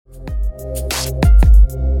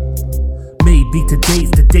Maybe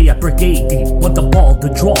today's the day I break 80. Want the ball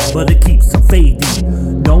to draw, but it keeps on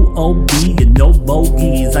fading. No OB and no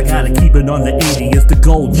bogeys. I gotta keep it on the 80. It's the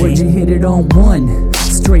goal, G. Would you hit it on one?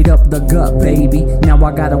 Straight up the gut, baby. Now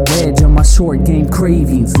I got a wedge on my short game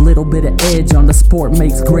cravings. Little bit of edge on the sport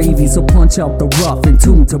makes gravy. So punch out the rough and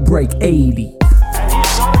tune to break 80.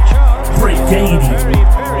 Break 80. Very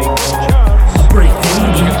good A break 80.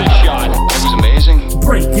 Look at this shot. It was amazing.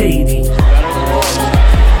 Break 80.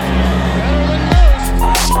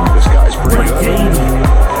 This guy's pretty Break good.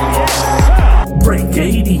 80. Break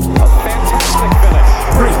 80. A fantastic finish.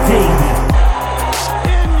 Break 80.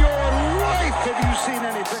 In your life, have you seen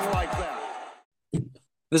anything like that?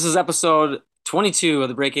 This is episode 22 of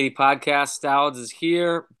the Break 80 podcast. Stouds is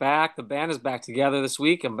here, back. The band is back together this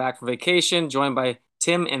week. I'm back from vacation, joined by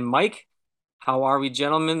Tim and Mike. How are we,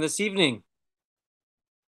 gentlemen, this evening?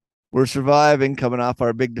 We're surviving, coming off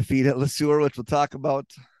our big defeat at LeSueur, which we'll talk about.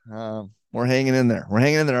 We're hanging in there. We're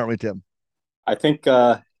hanging in there, aren't we, Tim? I think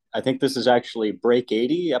this is actually Break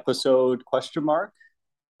 80 episode ?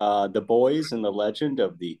 The boys and the legend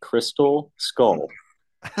of the Crystal Skull.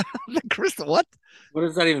 The crystal, what? What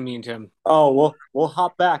does that even mean, Tim? Oh, we'll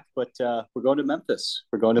hop back, but we're going to Memphis.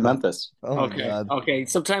 We're going to Memphis. Oh, Okay. my God. Okay.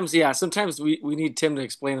 Sometimes we need Tim to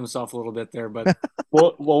explain himself a little bit there, but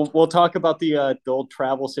We'll talk about the old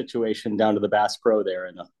travel situation down to the Bass Pro there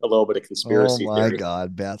and a little bit of conspiracy Oh, my theory.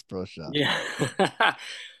 God. Bass Pro Shop. yeah.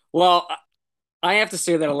 Well, I have to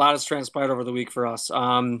say that a lot has transpired over the week for us.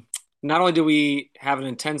 Not only do we have an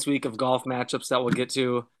intense week of golf matchups that we'll get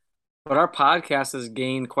to, but our podcast has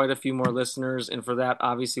gained quite a few more listeners, and for that,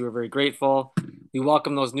 obviously, we're very grateful. We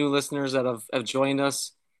welcome those new listeners that have joined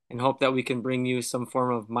us and hope that we can bring you some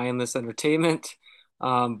form of mindless entertainment.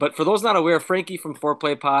 But for those not aware, Frankie from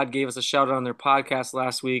Foreplay Pod gave us a shout out on their podcast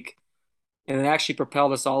last week, and it actually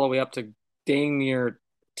propelled us all the way up to dang near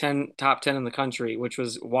top 10 in the country, which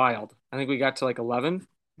was wild. I think we got to like 11.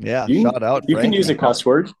 Yeah, You, shout out. you can Frankie. use a cuss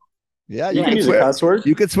word. Yeah, You you can can use a swear. cuss word.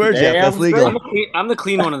 You can swear, Jeff. Damn That's legal. I'm the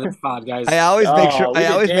clean one of this pod, guys. I always make sure.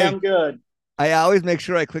 Oh, we did damn good. I always make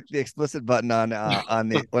sure I click the explicit button on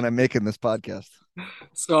the when I'm making this podcast.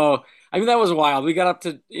 So, I mean, that was wild. We got up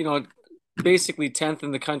to, basically 10th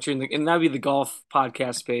in the country, and that'd be the golf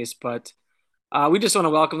podcast space. But we just want to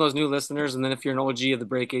welcome those new listeners. And then if you're an OG of the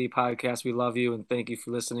Break 80 podcast, we love you and thank you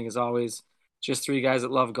for listening as always. Just three guys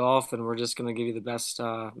that love golf, and we're just going to give you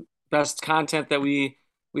the best content that we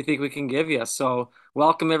think we can give you. So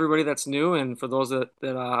welcome everybody that's new, and for those that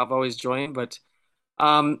have always joined. But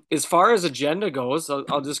as far as agenda goes,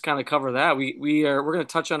 I'll just kind of cover that. We're going to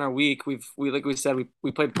touch on our week. We like we said,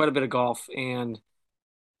 we played quite a bit of golf, and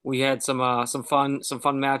we had some fun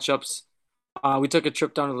matchups. We took a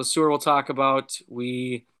trip down to LeSueur. We'll talk about.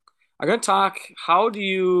 We are going to talk. How do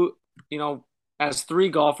you as three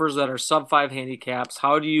golfers that are sub 5 handicaps,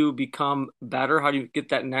 how do you become better? How do you get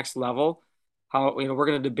that next level? How we're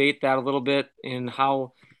going to debate that a little bit, and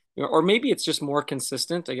how, or maybe it's just more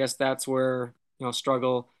consistent. I guess that's where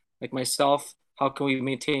struggle, like myself. How can we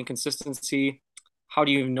maintain consistency? How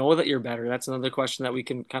do you know that you're better? That's another question that we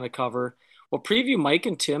can kind of cover. We'll preview Mike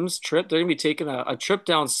and Tim's trip. They're going to be taking a trip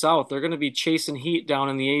down south. They're going to be chasing heat down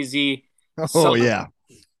in the AZ. Oh, yeah.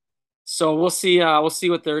 So we'll see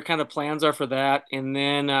what their kind of plans are for that. And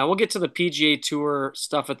then we'll get to the PGA Tour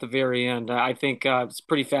stuff at the very end. I think it's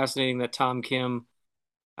pretty fascinating that Tom Kim,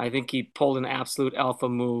 I think he pulled an absolute alpha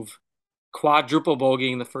move, quadruple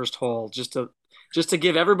bogeying the first hole, just to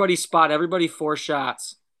give everybody 4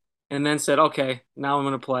 shots, and then said, okay, now I'm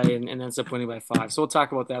going to play, and ends up winning by 5. So we'll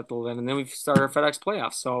talk about that then. And then we start our FedEx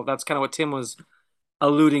playoffs. So that's kind of what Tim was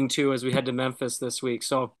alluding to as we head to Memphis this week.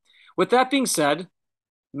 So with that being said,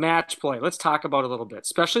 match play. Let's talk about it a little bit,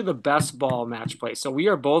 especially the best ball match play. So we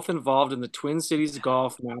are both involved in the Twin Cities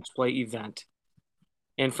Golf Match Play event.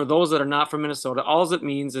 And for those that are not from Minnesota, all it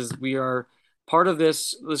means is we are part of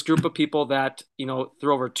this group of people that,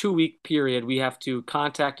 through over a 2-week period, we have to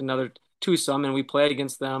contact another twosome, and we play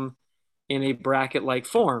against them in a bracket-like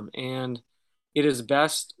form. And it is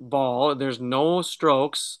best ball. There's no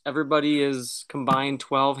strokes. Everybody is combined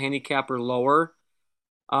 12 handicap or lower.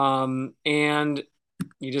 And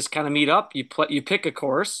you just kind of meet up. You pick a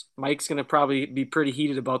course. Mike's going to probably be pretty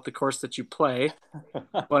heated about the course that you play.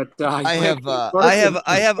 But I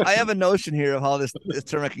have a notion here of how this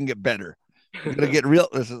tournament can get better. We're gonna get real.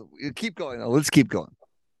 Keep going. Let's keep going.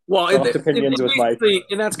 Well, Opinions with Mike.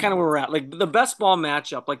 And that's kind of where we're at. Like the best ball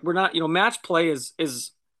matchup. Like we're not. Match play is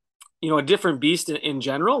a different beast in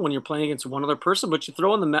general when you're playing against one other person. But you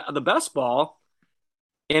throw in the best ball,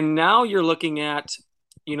 and now you're looking at.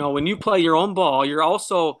 When you play your own ball, you're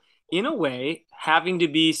also in a way, having to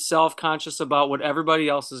be self-conscious about what everybody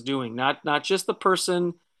else is doing, not just the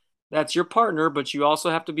person that's your partner, but you also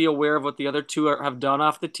have to be aware of what the other two have done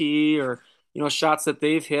off the tee, or shots that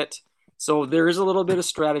they've hit. So there is a little bit of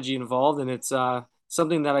strategy involved, and it's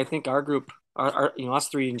something that I think our group, us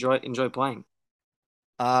three enjoy playing.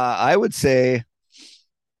 I would say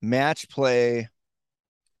match play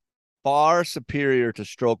far superior to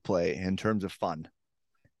stroke play in terms of fun,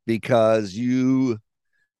 because you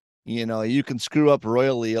can screw up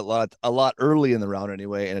royally a lot early in the round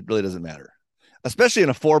anyway, and it really doesn't matter, especially in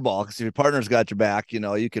a 4-ball, because if your partner's got your back,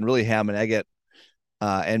 you can really ham and egg it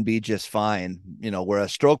and be just fine.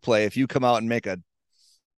 Whereas stroke play, if you come out and make a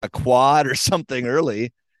quad or something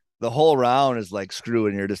early, the whole round is like screw,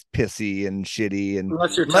 and you're just pissy and shitty, and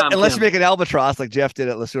unless you make an albatross like Jeff did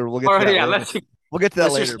at Lesueur. We'll get to that later. We'll get to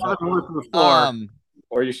that later.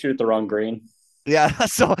 Or you shoot the wrong green. Yeah.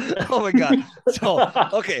 So, oh my God. So,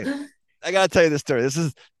 okay. I got to tell you this story. This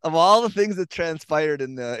is, of all the things that transpired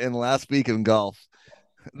in the last week in golf,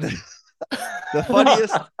 the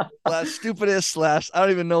funniest, stupidest, I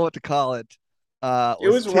don't even know what to call it.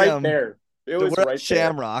 It was Tim, right there. It was right right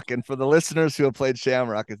Shamrock. There. And for the listeners who have played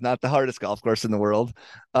Shamrock, it's not the hardest golf course in the world.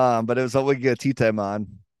 But it was what we get tee time on.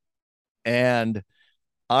 And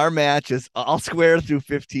our match is all square through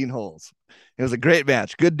 15 holes. It was a great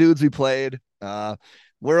match. Good dudes we played.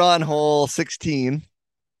 We're on hole 16.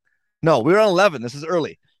 No, we were on 11. This is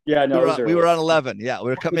early. Yeah, no, we were on 11. Yeah, we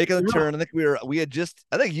were making the turn. I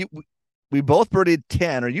think we both birdied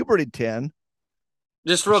 10, or you birdied 10.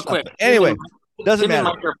 Just real quick. Anyway, doesn't Tim matter.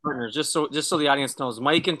 And Mike are partners. Just so the audience knows,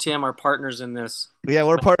 Mike and Tim are partners in this. Yeah,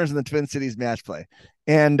 we're partners in the Twin Cities match play,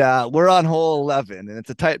 and we're on hole 11, and it's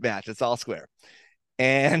a tight match. It's all square,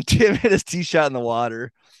 and Tim hit his tee shot in the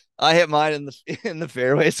water. I hit mine in the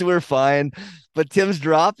fairway, so we're fine. But Tim's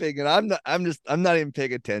dropping, and I'm not even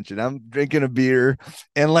paying attention. I'm drinking a beer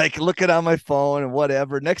and like looking on my phone and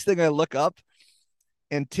whatever. Next thing I look up,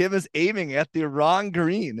 and Tim is aiming at the wrong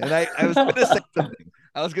green, and I was going to say something.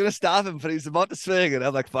 I was going to stop him, but he's about to swing, and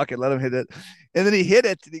I'm like, fuck it, let him hit it. And then he hit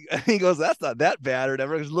it, and he goes, that's not that bad, or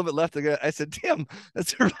whatever. There's a little bit left. I said, Tim,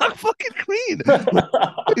 that's the wrong fucking green.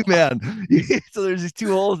 Hey, man. So there's these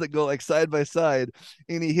two holes that go like side by side,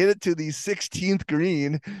 and he hit it to the 16th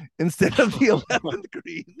green instead of the 11th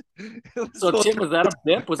green. So Tim, was that a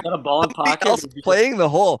bip? Was that a ball in pocket? Else playing the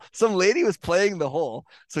hole. Some lady was playing the hole,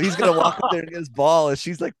 so he's going to walk up there and get his ball as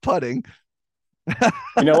she's like putting.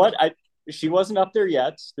 You know what? She wasn't up there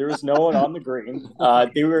yet. There was no one on the green.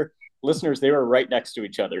 They were right next to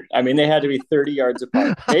each other. I mean, they had to be 30 yards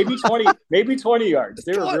apart, maybe 20 yards.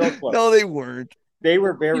 They were real close. No, they weren't. They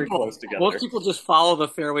were very close together. Most people just follow the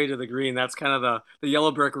fairway to the green. That's kind of the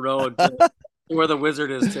yellow brick road to where the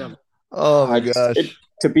wizard is, Tim. Oh my gosh.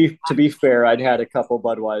 To be fair, I'd had a couple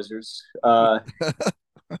Budweisers.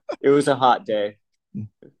 It was a hot day.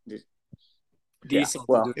 Decent. Yeah,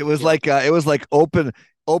 well, it was like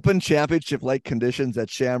open championship like conditions at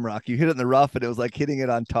Shamrock. You hit it in the rough, and it was like hitting it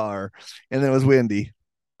on tar, and then it was windy.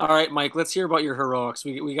 All right, Mike, let's hear about your heroics.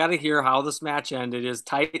 We got to hear how this match ended. It is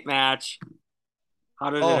tight match. How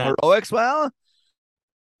did it end? Heroics? Well,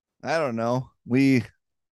 I don't know. It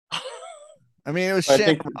was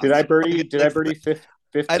Shamrock. Did I birdie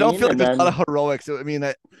 15? I don't feel like there's a lot of heroics. I mean,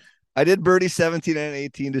 I did birdie 17 and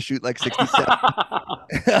 18 to shoot like 67.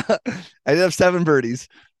 I did have 7 birdies,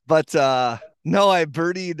 but no, I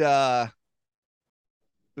birdied.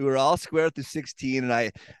 We were all square through 16,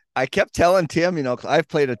 and I kept telling Tim, I've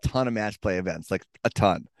played a ton of match play events, like a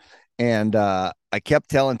ton, and I kept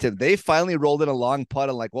telling Tim. They finally rolled in a long putt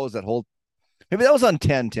on like, what was that hole? Maybe that was on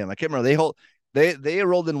 10, Tim. I can't remember. They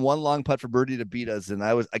rolled in one long putt for birdie to beat us, and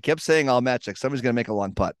I kept saying all match, like, somebody's gonna make a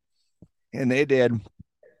long putt, and they did.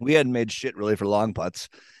 We hadn't made shit really for long putts,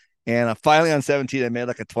 and finally on 17, I made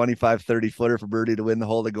like a 25-30 footer for birdie to win the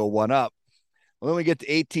hole to go one up. Well, then we get to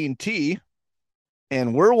 18T,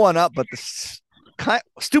 and we're one up, but the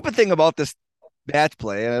stupid thing about this match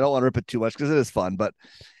play, and I don't want to rip it too much because it is fun, but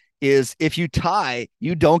is if you tie,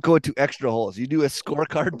 you don't go to extra holes. You do a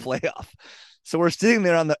scorecard playoff. So we're sitting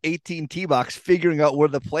there on the 18 tee box figuring out where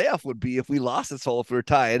the playoff would be if we lost this hole, if we were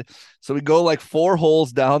tied. So we go like 4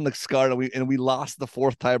 holes down the SCAR, and we lost the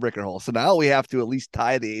 4th tiebreaker hole. So now we have to at least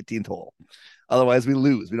tie the 18th hole. Otherwise we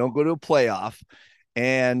lose. We don't go to a playoff.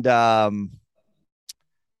 And on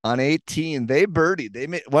 18, they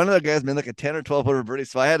birdied. One of the guys made like a 10 or 12 footer birdie.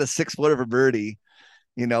 So I had a 6 footer for birdie,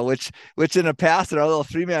 which in the past in our little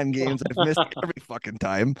 3-man games, I've missed every fucking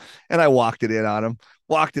time. And I walked it in on him,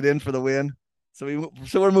 walked it in for the win. So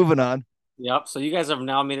we're moving on. Yep. So you guys have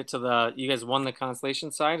now made it to you guys won the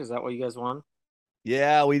consolation side. Is that what you guys won?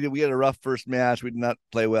 Yeah, we did. We had a rough first match. We did not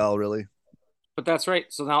play well, really. But that's right.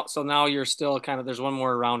 So now you're still kind of there's one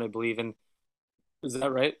more round, I believe, and is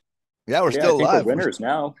that right? Yeah, we're Yeah, I still think we're alive. winners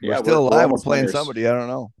now. We're Yeah, still we're alive. We're almost playing winners. somebody. I don't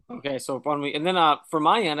know. Okay, so pardon me. And then for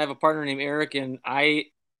my end, I have a partner named Eric, and I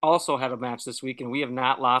also had a match this week, and we have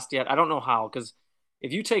not lost yet. I don't know how, because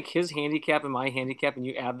if you take his handicap and my handicap and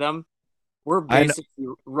you add them, we're I know. basically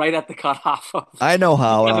right at the cutoff of I know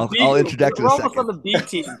how. and the I'll B. interject in We're a almost on second. the B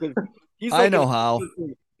team because he's I like know how.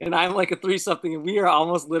 and I'm like a three something, and we are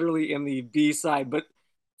almost literally in the B side. But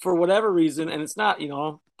for whatever reason, and it's not,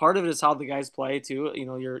 part of it is how the guys play too.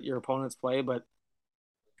 Your opponents play, but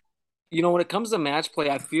when it comes to match play,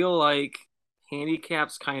 I feel like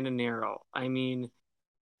handicap's kind of narrow. I mean,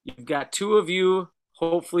 you've got two of you.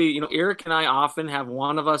 Hopefully, Eric and I often have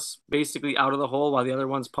one of us basically out of the hole while the other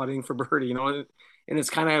one's putting for birdie, and it's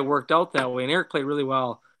kind of worked out that way. And Eric played really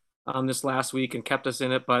well this last week and kept us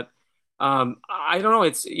in it. But I don't know.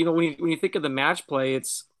 It's, when you think of the match play,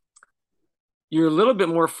 you're a little bit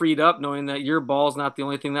more freed up knowing that your ball's not the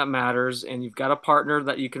only thing that matters and you've got a partner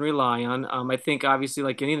that you can rely on. I think obviously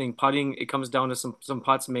like anything putting, it comes down to some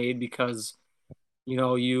putts made because,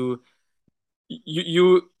 you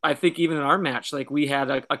I think even in our match, like we had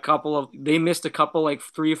a couple of, they missed a couple like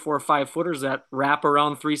 3, 4, 5 footers that wrap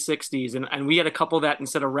around 360s. And we had a couple that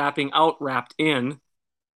instead of wrapping out, wrapped in,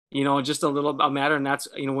 just a little matter. And that's,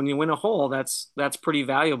 when you win a hole, that's pretty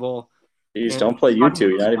valuable. Jeez, And don't play you two.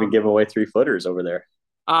 You're not even giving away 3-footers over there.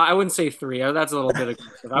 I wouldn't say three. That's a little bit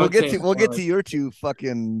aggressive. We'll get to your two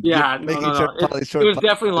fucking yeah, making no. It was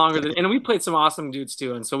definitely longer than, and we played some awesome dudes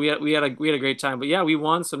too, and so we had a great time. But yeah, we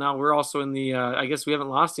won, so now we're also in the. I guess we haven't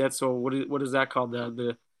lost yet. So what is that called?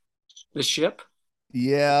 The ship?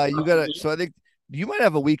 Yeah, you gotta. So I think you might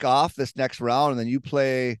have a week off this next round, and then you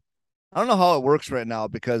play. I don't know how it works right now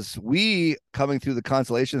because we coming through the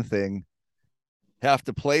consolation thing have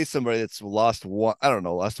to play somebody that's lost one. I don't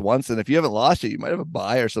know, lost once, and if you haven't lost it, you might have a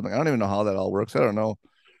bye or something. I don't even know how that all works. I don't know,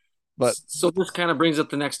 but So this kind of brings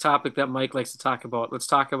up the next topic that Mike likes to talk about. Let's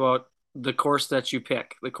talk about the course that you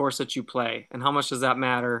pick, the course that you play, and how much does that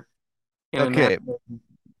matter? Okay,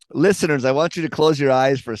 listeners, I want you to close your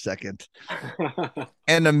eyes for a second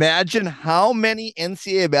and imagine how many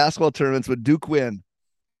NCAA basketball tournaments would Duke win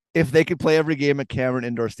if they could play every game at Cameron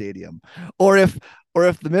Indoor Stadium, or if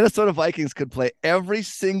the Minnesota Vikings could play every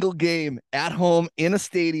single game at home in a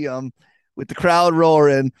stadium with the crowd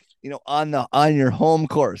roaring, on your home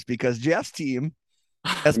course, because Jeff's team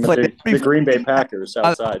has played the Green Bay Packers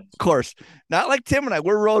outside. Of course, not like Tim and I.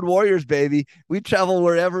 We're road warriors, baby. We travel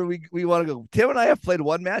wherever we want to go. Tim and I have played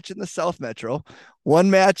one match in the South Metro,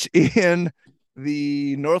 one match in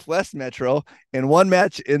the Northwest Metro, and one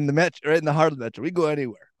match in the Metro, right in the heart of the Metro. We go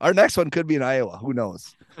anywhere. Our next one could be in Iowa. Who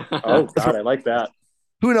knows? Oh God, I like that.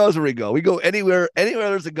 Who knows where we go? We go anywhere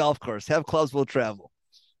there's a golf course. Have clubs, we'll travel.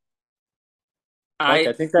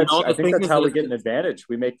 I think that's how we get an advantage.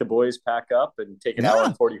 We make the boys pack up and take an hour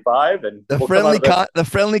and 45, and the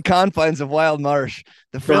friendly confines of Wild Marsh.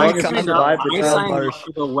 The friendly confines of Wild Marsh.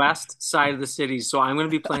 The west side of the city, so I'm going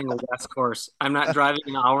to be playing a west course. I'm not driving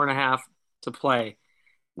an hour and a half to play.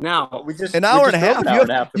 Now an hour and a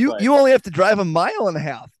half. You only have to drive a mile and a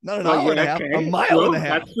half, not an hour and a half. Okay. A mile and a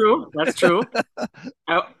half. That's true.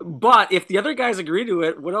 But if the other guys agree to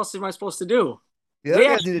it, what else am I supposed to do?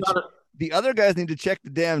 The other guys need to check the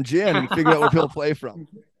damn gym and figure out where people play from.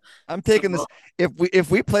 I'm taking this. If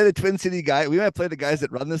we play the Twin City guy, we might play the guys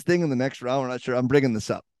that run this thing in the next round. We're not sure. I'm bringing this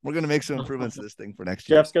up. We're going to make some improvements to this thing for next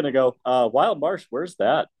year. Jeff's going to go, Wild Marsh, where's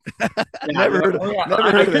that? Never heard of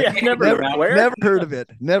it.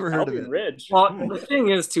 Never heard of it. Ridge. Well, the thing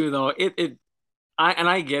is too, though,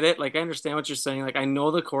 I get it. Like, I understand what you're saying. Like, I know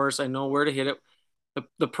the course. I know where to hit it.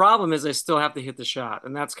 The problem is I still have to hit the shot.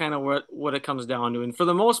 And that's kind of what it comes down to. And for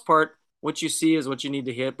the most part, what you see is what you need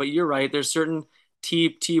to hit. But you're right. There's certain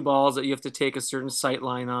tee balls that you have to take a certain sight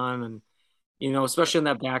line on. And, especially on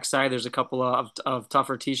that backside, there's a couple of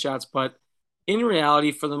tougher tee shots. But in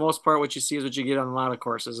reality, for the most part, what you see is what you get on a lot of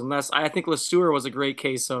courses. Unless I think Le Sueur was a great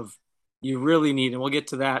case of you really need, and we'll get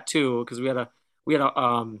to that too, because we had a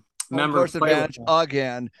member course advantage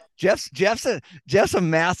again. Jeff's a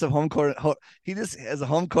massive home court. He just has a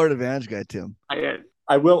home court advantage guy, Tim.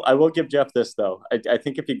 I will give Jeff this though. I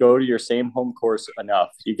think if you go to your same home course enough,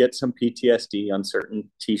 you get some PTSD on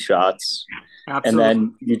certain tee shots. Absolutely. And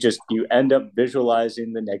then you end up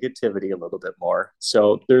visualizing the negativity a little bit more.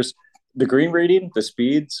 So there's the green reading, the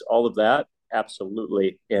speeds, all of that,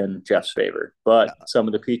 absolutely in Jeff's favor. But some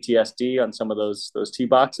of the PTSD on some of those tee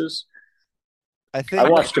boxes, I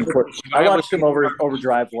watched him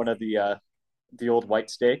overdrive one of the old white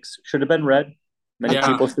stakes. Should have been red. Many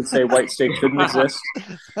people should say white steak shouldn't exist.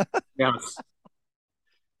 Yes.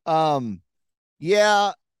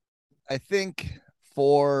 Yeah, I think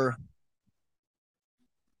for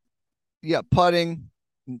putting,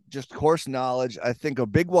 just course knowledge. I think a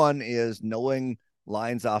big one is knowing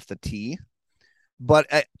lines off the tee, but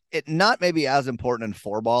it not maybe as important in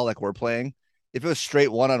four ball like we're playing. If it was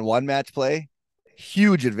straight one-on-one match play,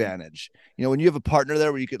 huge advantage. When you have a partner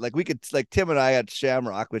there where you could like Tim and I at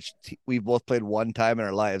Shamrock, which we've both played one time in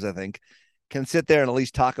our lives, I think, can sit there and at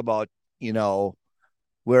least talk about,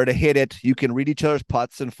 where to hit it. You can read each other's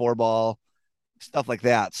putts and four ball, stuff like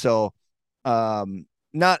that. So,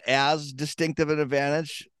 not as distinctive an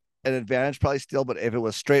advantage probably still, but if it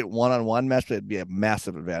was straight one-on-one match, it'd be a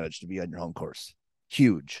massive advantage to be on your home course.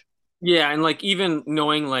 Huge. Yeah, and like even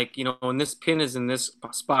knowing like, when this pin is in this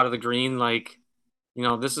spot of the green, like,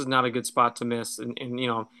 this is not a good spot to miss. And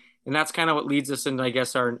that's kind of what leads us into, I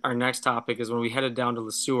guess, our next topic is when we headed down to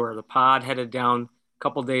Le Sueur. The pod headed down a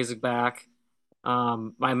couple days back.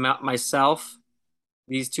 Myself,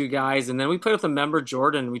 these two guys, and then we played with a member,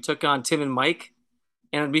 Jordan. We took on Tim and Mike.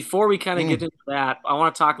 And before we kind of get into that, I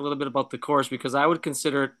want to talk a little bit about the course because I would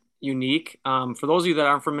consider it unique. For those of you that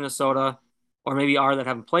aren't from Minnesota or maybe are that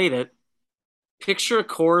haven't played it, picture a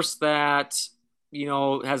course that,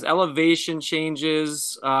 has elevation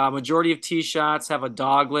changes. Majority of tee shots have a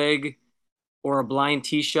dog leg or a blind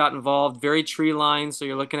tee shot involved. Very tree lined, so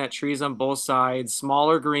you're looking at trees on both sides.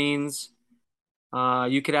 Smaller greens.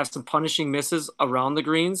 You could have some punishing misses around the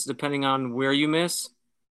greens depending on where you miss.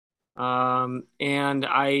 And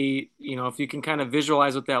if you can kind of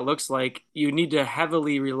visualize what that looks like, you need to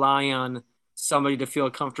heavily rely on somebody to feel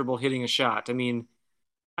comfortable hitting a shot. I mean,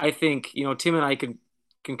 I think, Tim and I can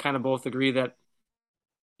kind of both agree that,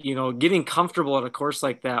 getting comfortable at a course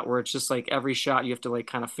like that, where it's just like every shot you have to like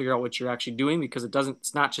kind of figure out what you're actually doing because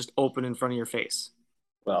it's not just open in front of your face.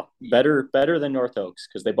 Well, better than North Oaks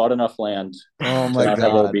because they bought enough land. Oh my God.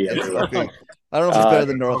 Have OB everywhere. I don't know if it's better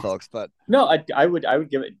than North Oaks, but no, I would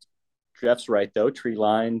give it. Jeff's right though. Tree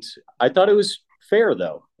lined. I thought it was fair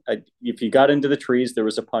though. If you got into the trees, there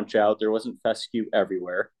was a punch out. There wasn't fescue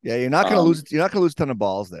everywhere. Yeah, you're not going to lose. You're not going to lose a ton of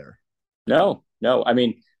balls there. No. I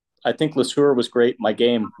mean, I think Le Sueur was great. My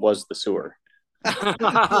game was the Sueur.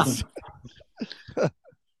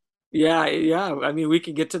 Yeah. I mean, we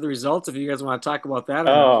can get to the results if you guys want to talk about that.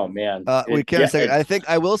 Oh man, we can. I think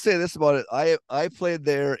I will say this about it. I played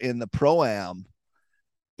there in the Pro-Am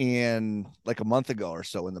in like a month ago or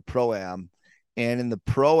so in the Pro-Am, and in the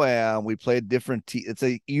Pro-Am we played different tee. It's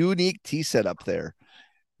a unique tee setup there.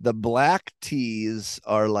 The black tees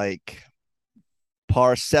are like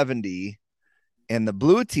par 70 and the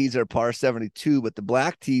blue tees are par 72, but the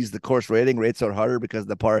black tees, the course rates are harder because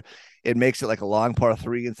it makes it like a long par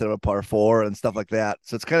 3 instead of a par 4 and stuff like that.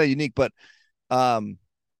 So it's kind of unique, but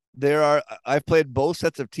I've played both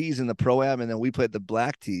sets of tees in the Pro-Am, and then we played the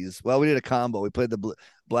black tees. Well, we did a combo. We played the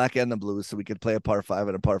black and the blue, so we could play a par 5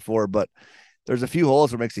 and a par 4, but there's a few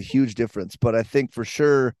holes where it makes a huge difference. But I think for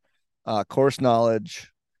sure, course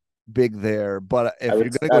knowledge, big there. But if you're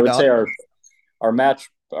going to go I would down, say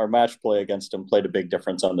our match play against them played a big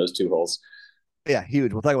difference on those two holes. Yeah,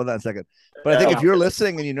 huge. We'll talk about that in a second. But I think if you're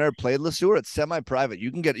listening and you never played Le Sueur, it's semi-private.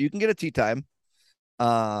 You can get a tee time.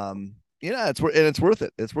 It's worth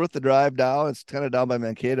it. It's worth the drive down. It's kind of down by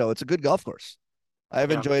Mankato. It's a good golf course.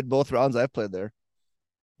 I've enjoyed both rounds I've played there.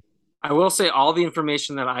 I will say all the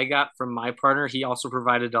information that I got from my partner, he also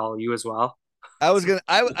provided to all of you as well. I was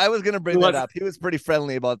gonna bring that up. He was pretty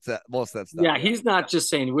friendly about most of that stuff. Yeah, he's not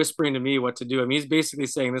just whispering to me what to do. I mean, he's basically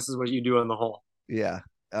saying this is what you do on the hole. Yeah.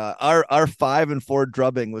 Our 5 and 4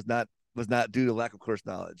 drubbing was not due to lack of course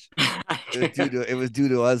knowledge. It was due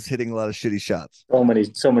to us hitting a lot of shitty shots.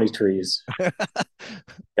 So many trees.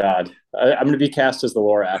 God, I'm going to be cast as the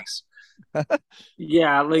Lorax.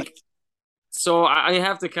 Yeah, so I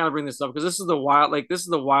have to kind of bring this up because this is the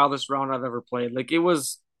wildest round I've ever played. Like it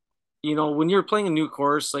was, when you're playing a new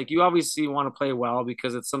course, like you obviously want to play well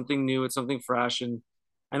because it's something new, it's something fresh, and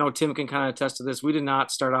I know Tim can kind of attest to this. We did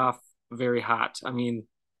not start off very hot. I mean,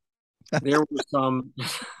 there were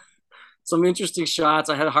some interesting shots.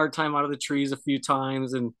 I had a hard time out of the trees a few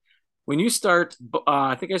times. And when you start,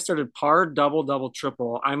 I think I started par, double,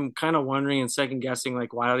 triple. I'm kind of wondering and second guessing,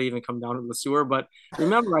 like, why did I even come down to the sewer? But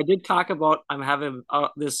remember, I did talk about I'm having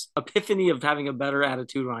this epiphany of having a better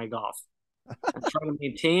attitude when I golf. I'm trying to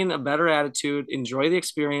maintain a better attitude, enjoy the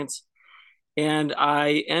experience. And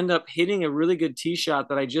I end up hitting a really good tee shot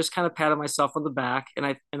that I just kind of patted myself on the back. And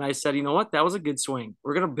I said, you know what? That was a good swing.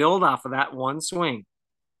 We're going to build off of that one swing.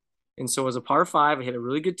 And so as a par 5, I hit a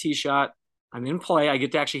really good tee shot. I'm in play. I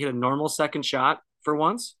get to actually hit a normal second shot for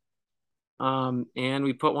once. and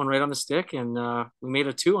we put one right on the stick, and we made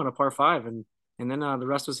a 2 on a par 5, and then the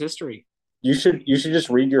rest was history. You should just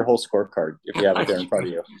read your whole scorecard if you have it there in front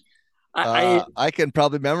of you. I can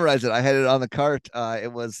probably memorize it. I had it on the cart.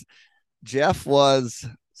 It was Jeff was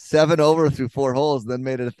 7 over through 4 holes, then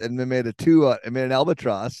made a 2. It made an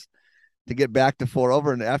albatross to get back to 4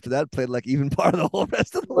 over, and after that played like even par the whole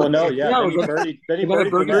rest of the way. Well, no, yeah,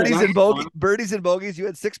 birdies and bogeys. You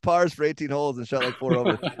had 6 pars for 18 holes and shot like 4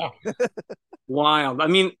 over. Wild. I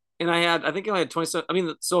mean, and I think I had 27. I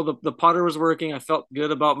mean, so the putter was working. I felt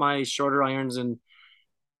good about my shorter irons, and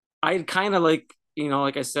I had kind of like,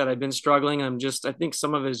 like I said, I've been struggling. I think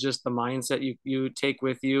some of it is just the mindset you take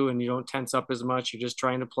with you, and you don't tense up as much. You're just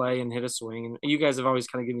trying to play and hit a swing. And you guys have always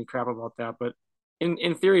kind of given me crap about that, but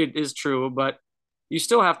in theory it is true, but you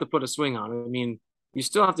still have to put a swing on it. I mean, you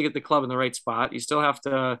still have to get the club in the right spot. You still have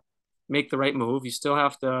to make the right move. You still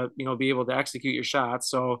have to, be able to execute your shots.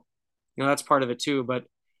 So, that's part of it too. But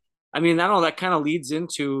I mean, that kind of leads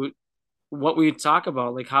into what we talk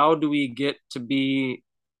about. Like, how do we get to be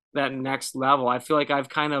that next level? I feel like I've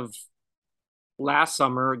kind of last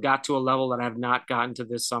summer got to a level that I have not gotten to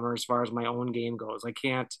this summer as far as my own game goes. I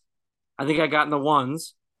think I got in the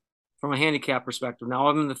 1s from a handicap perspective. Now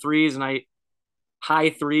I'm in the 3s and high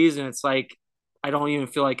 3s, and it's like I don't even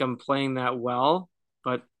feel like I'm playing that well.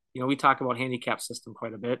 But we talk about handicap system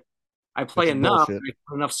quite a bit. I play enough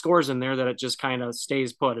scores in there that it just kind of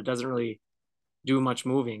stays put. It doesn't really do much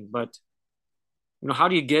moving. But how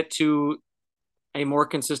do you get to a more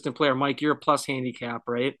consistent player? Mike, you're a plus handicap,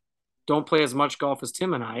 right? Don't play as much golf as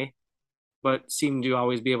Tim and I, but seem to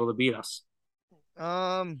always be able to beat us.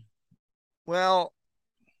 Well,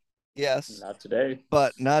 yes, not today,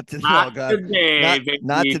 but not today. Not today,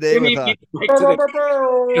 not today with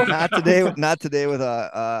not today with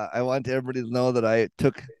I want everybody to know that I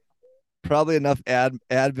took probably enough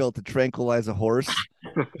Advil to tranquilize a horse.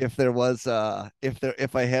 If there was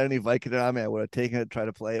if I had any Vicodin on me, I would have taken it, try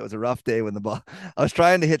to play. It was a rough day when the ball. I was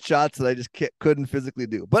trying to hit shots that I just couldn't physically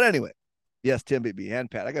do. But anyway, yes, Tim beat me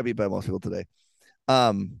and Pat. I got beat by most people today.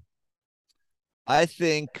 I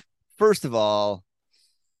think first of all,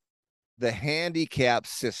 the handicap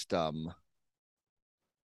system.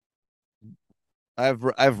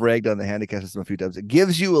 I've ragged on the handicap system a few times. It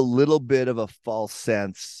gives you a little bit of a false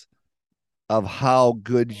sense of how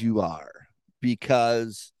good you are,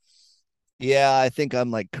 because I think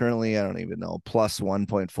I'm like currently, I don't even know, plus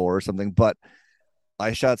 1.4 or something, but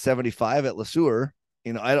I shot 75 at Le Sueur.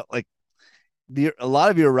 I don't like a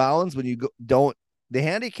lot of your rounds when you the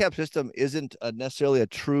handicap system isn't necessarily a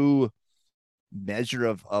true measure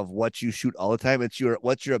of what you shoot all the time. It's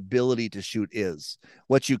what your ability to shoot is,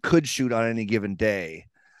 what you could shoot on any given day.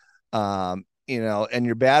 And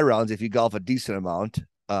your bad rounds, if you golf a decent amount,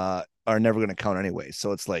 are never going to count anyway.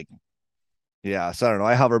 So it's like, so I don't know.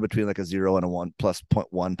 I hover between like a 0 and a 1 plus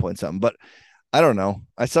 0.1 point something, but I don't know.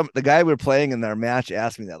 The guy we were playing in their match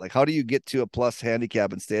asked me that, like, how do you get to a plus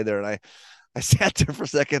handicap and stay there? And I sat there for a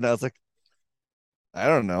second. And I was like, I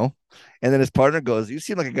don't know. And then his partner goes, "You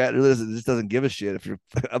seem like a guy that just doesn't give a shit."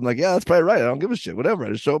 I'm like, yeah, that's probably right. I don't give a shit. Whatever.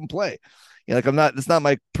 I just show up and play. Like it's not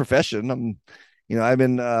my profession. I'm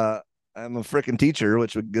a freaking teacher,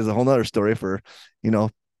 which is a whole nother story for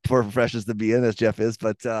professions to be in, as Jeff is.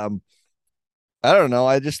 But I don't know.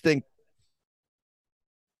 I just think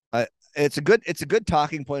it's a good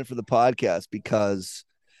talking point for the podcast, because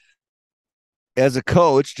as a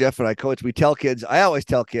coach, Jeff and I coach, I always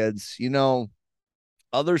tell kids,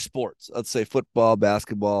 other sports, let's say football,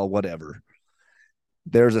 basketball, whatever,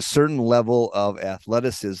 there's a certain level of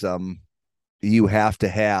athleticism you have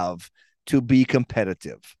to be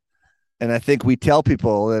competitive. And I think we tell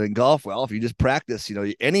people that in golf, well, if you just practice,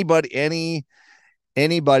 anybody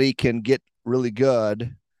can get really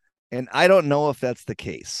good. And I don't know if that's the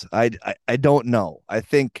case. I don't know. I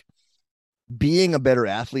think being a better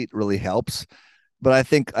athlete really helps. But I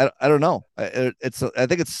think I don't know. I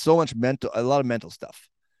think it's so much a lot of mental stuff.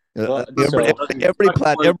 Well, every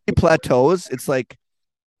plateaus. It's like,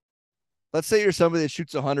 let's say you're somebody that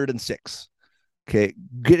shoots 106. Okay,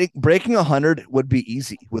 breaking 100 would be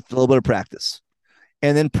easy with a little bit of practice,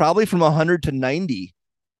 and then probably from 100 to 90,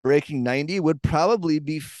 breaking 90 would probably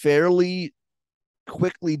be fairly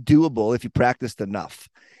quickly doable if you practiced enough.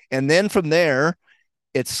 And then from there,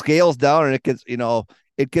 it scales down and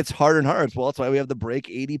it gets harder and harder. Well, that's why we have the Break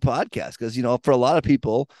 80 podcast, because, for a lot of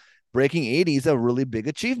people, breaking 80 is a really big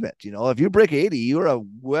achievement. If you break 80, you're a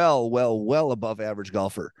well above average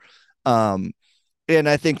golfer. And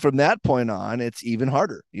I think from that point on, it's even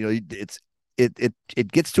harder. It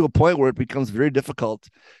gets to a point where it becomes very difficult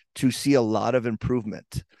to see a lot of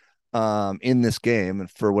improvement. in this game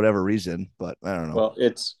for whatever reason, but I don't know. Well,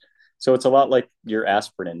 it's a lot like your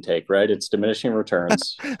aspirin intake, right? It's diminishing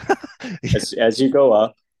returns as you go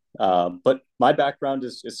up. But my background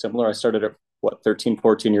is similar. I started at 13,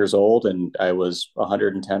 14 years old, and I was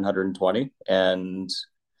 110, 120. And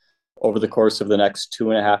over the course of the next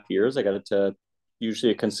 2.5 years, I got it to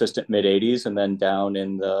usually a consistent mid 80s and then down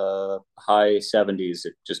in the high 70s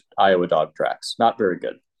at just Iowa dog tracks. Not very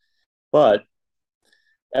good. But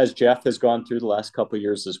as Jeff has gone through the last couple of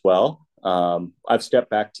years as well, I've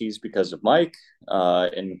stepped back tees because of Mike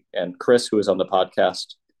and Chris, who was on the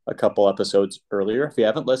podcast a couple episodes earlier. If you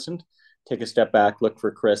haven't listened, take a step back, look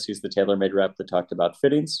for Chris. He's the TaylorMade rep that talked about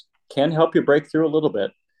fittings. Can help you break through a little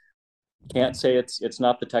bit. Can't say it's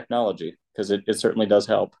not the technology, because it certainly does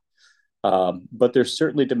help. But there's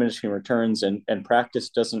certainly diminishing returns, and practice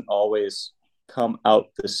doesn't always come out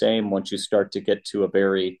the same once you start to get to a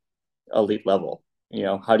very elite level. You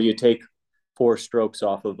know, how do you take 4 strokes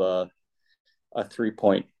off of a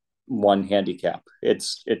 3.1 handicap? It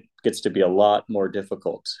gets to be a lot more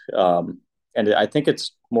difficult. And I think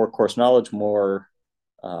it's more course knowledge, more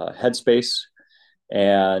headspace,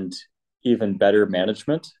 and even better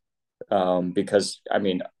management. Because, I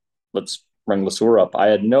mean, let's bring Lesueur up. I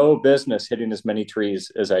had no business hitting as many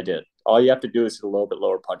trees as I did. All you have to do is hit a little bit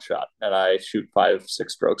lower punch shot, and I shoot 5-6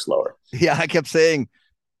 strokes lower. Yeah, I kept saying,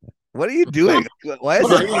 what are you doing? Why is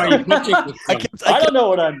it? I don't know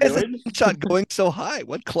what I'm doing. Shot going so high.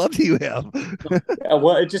 What club do you have? Yeah,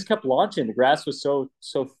 well, it just kept launching. The grass was so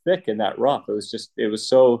thick in that rough. It was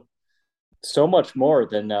so much more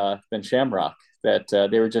than Shamrock that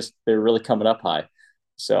they were really coming up high.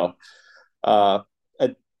 So,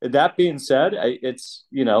 that being said,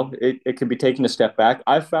 it can be taken a step back.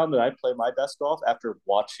 I've found that I play my best golf after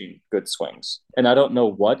watching good swings, and I don't know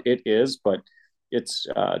what it is, but it's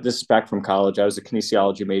this is back from college. I was a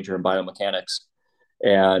kinesiology major in biomechanics,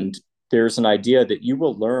 and there's an idea that you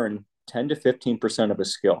will learn 10 to 15% of a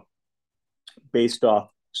skill based off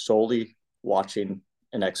solely watching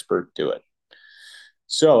an expert do it.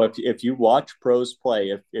 So if you watch pros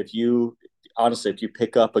play, if you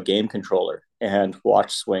pick up a game controller and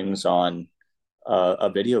watch swings on a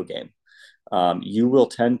video game, you will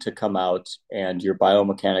tend to come out and your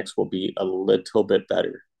biomechanics will be a little bit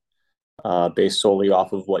better based solely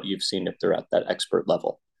off of what you've seen if they're at that expert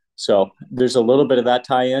level. So there's a little bit of that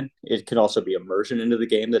tie-in. It can also be immersion into the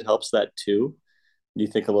game that helps that too. You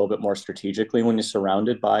think a little bit more strategically when you're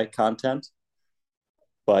surrounded by content,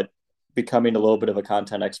 but becoming a little bit of a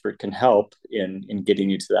content expert can help in getting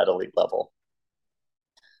you to that elite level.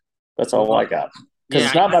 That's all I got. Because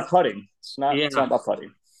it's not about putting. It's not about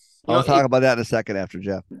putting. I'll talk about that in a second after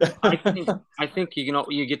Jeff. I think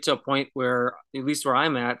you get to a point where, at least where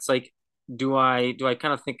I'm at, it's like, do I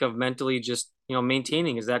kind of think of mentally just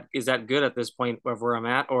maintaining? Is that good at this point of where I'm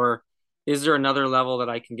at, or is there another level that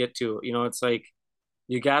I can get to? It's like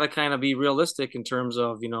you got to kind of be realistic in terms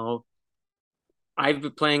of I've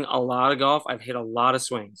been playing a lot of golf. I've hit a lot of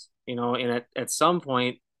swings, and at some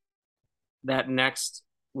point, that next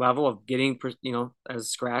level of getting, as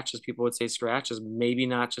scratch, as people would say, scratch, is maybe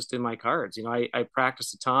not just in my cards. I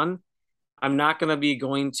practice a ton. I'm not going to be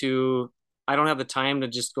I don't have the time to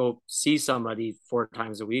just go see somebody 4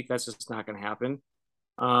 times a week. That's just not going to happen.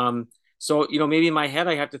 So, maybe in my head,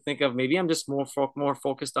 I have to think of, maybe I'm just more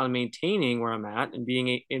focused on maintaining where I'm at and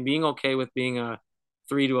being okay with being a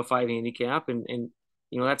 3 to a 5 handicap. And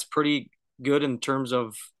that's pretty good in terms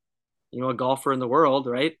of, a golfer in the world.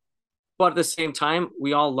 Right. But at the same time,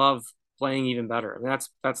 we all love playing even better. I mean,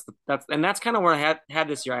 that's kind of where I had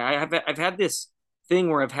this year. I've had this thing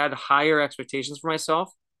where I've had higher expectations for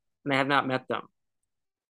myself and I have not met them.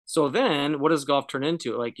 So then what does golf turn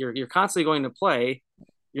into? Like you're constantly going to play.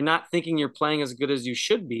 You're not thinking you're playing as good as you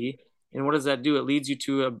should be. And what does that do? It leads you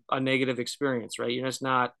to a negative experience, right? You're just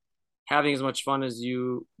not having as much fun as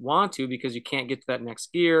you want to because you can't get to that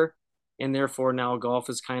next gear. And therefore now golf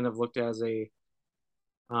is kind of looked as a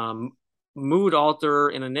mood alter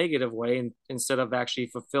in a negative way, and instead of actually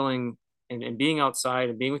fulfilling and being outside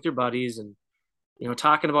and being with your buddies and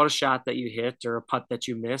talking about a shot that you hit or a putt that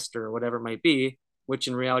you missed or whatever it might be, which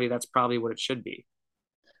in reality that's probably what it should be.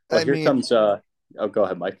 Well, comes go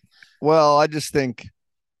ahead, Mike. Well, I just think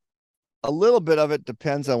a little bit of it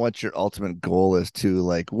depends on what your ultimate goal is too.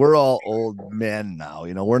 Like, we're all old men now,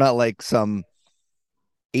 we're not like some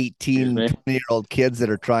 18, 20-year-old kids that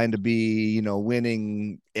are trying to be,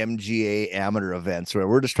 winning MGA amateur events, where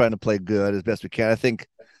we're just trying to play good as best we can. I think,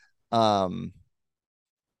 so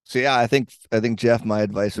yeah, I think Jeff, my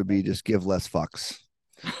advice would be just give less fucks.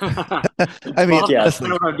 I mean, that's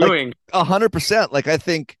what I'm doing. 100%. Like, I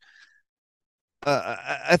think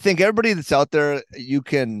I think everybody that's out there, you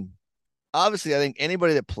can obviously. I think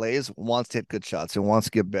anybody that plays wants to hit good shots and wants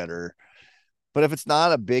to get better. But if it's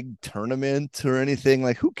not a big tournament or anything,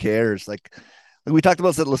 like who cares? Like we talked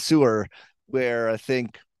about at LeSueur, where I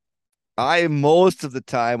think I most of the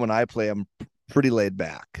time when I play, I'm pretty laid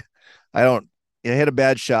back. I don't. I hit a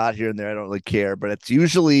bad shot here and there. I don't really care, but it's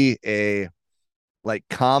usually a like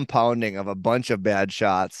compounding of a bunch of bad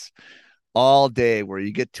shots all day where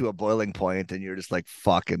you get to a boiling point and you're just like,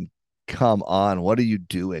 fucking come on, what are you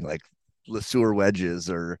doing? Like LeSueur wedges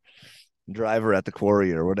or driver at the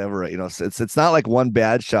quarry or whatever, so it's not like one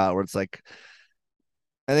bad shot where it's like,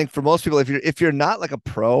 I think for most people, if you're not like a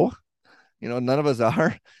pro, none of us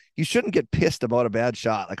are, you shouldn't get pissed about a bad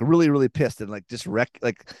shot, like really, really pissed and like just wreck,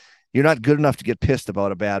 like you're not good enough to get pissed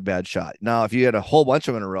about a bad shot. Now, if you had a whole bunch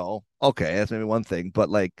of them in a row, okay, that's maybe one thing, but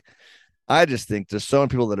like, I just think there's so many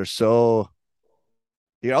people that are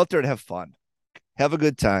you're out there to have fun, have a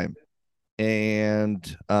good time, and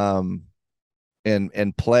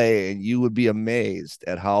play, and you would be amazed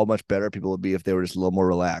at how much better people would be if they were just a little more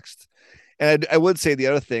relaxed. And I would say the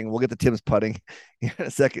other thing, we'll get to Tim's putting in a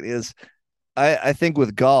second, is I think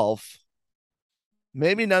with golf,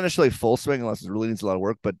 maybe not necessarily full swing unless it really needs a lot of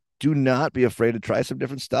work, but do not be afraid to try some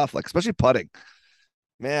different stuff, like especially putting.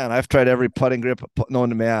 Man, I've tried every putting grip known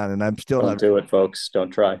to man, and I'm still Don't not. do it, folks.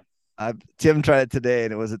 Don't try. Tim tried it today,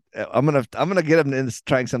 and it was. I'm gonna get him into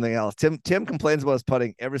trying something else. Tim complains about his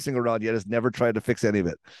putting every single round, yet has never tried to fix any of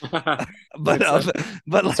it. But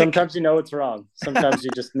like, sometimes you know it's wrong. Sometimes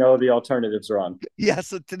you just know the alternative's wrong. Yeah.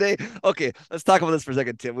 So today, okay, let's talk about this for a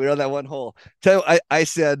second, Tim. We were on that one hole. I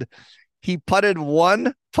said he putted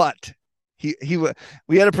one putt.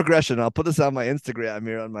 We had a progression. I'll put this on my Instagram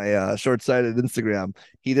here, on my short-sighted Instagram.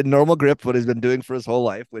 He did normal grip, what he's been doing for his whole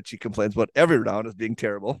life, which he complains about every round as being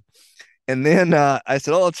terrible. And then I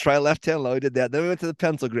said, "Oh, let's try left-hand low." He did that. Then we went to the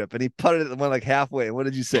pencil grip, and he putted it and went like halfway. What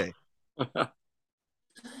did you say? I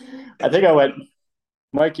think I went,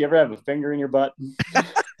 Mike, you ever have a finger in your butt?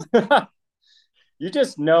 You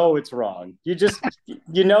just know it's wrong.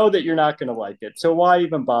 You know that you're not going to like it. So why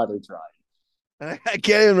even bother trying? I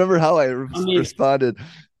can't even remember how I responded.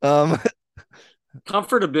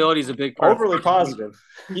 Comfortability is a big part. Overly positive.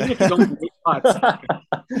 Even if you don't make putts, I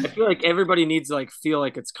feel like everybody needs to like feel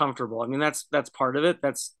like it's comfortable. I mean, that's part of it.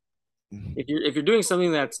 That's if you're doing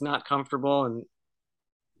something that's not comfortable, and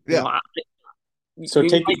yeah. So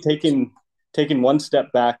taking one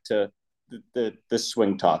step back to the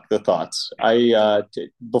swing talk, the thoughts.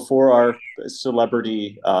 Before our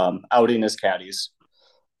celebrity outing as caddies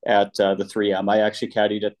at the 3M, I actually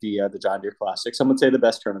caddied at the John Deere Classic. Some would say the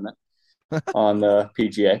best tournament on the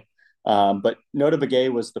PGA. But Nota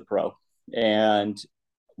Begay was the pro. And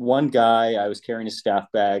one guy, I was carrying a staff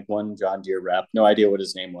bag, one John Deere rep, no idea what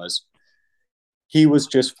his name was. He was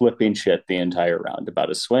just flipping shit the entire round about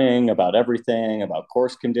his swing, about everything, about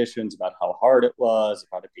course conditions, about how hard it was,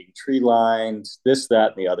 about it being tree lined, this,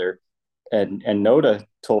 that, and the other. And Nota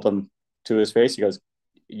told him to his face, he goes,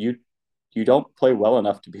 you don't play well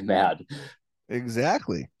enough to be mad.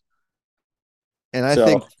 Exactly. And I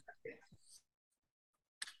think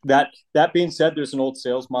that being said, there's an old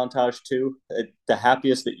sales montage too. The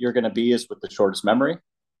happiest that you're going to be is with the shortest memory,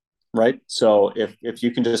 right? So if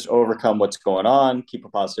you can just overcome what's going on, keep a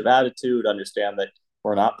positive attitude, understand that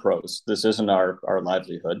we're not pros. This isn't our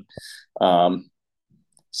livelihood.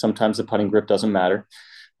 Sometimes the putting grip doesn't matter.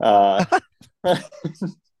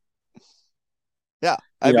 Yeah.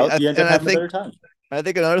 You end up having a better time. I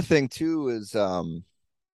think another thing too is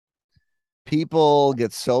people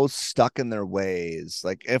get so stuck in their ways.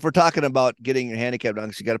 Like if we're talking about getting your handicap done,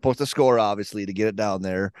 because you got to post a score, obviously, to get it down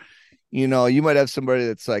there. You might have somebody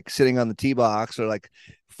that's like sitting on the tee box or like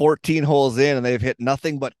 14 holes in and they've hit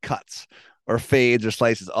nothing but cuts or fades or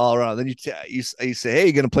slices all around. Then you say, "Hey,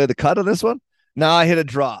 you going to play the cut on this one?" "No, I hit a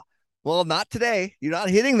draw." Well, not today. You're not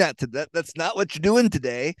hitting that. That's not what you're doing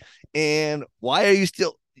today. And why are you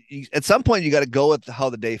still? At some point, you got to go with how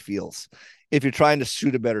the day feels. If you're trying to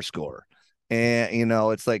shoot a better score, and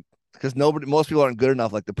it's like because most people aren't good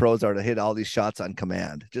enough like the pros are to hit all these shots on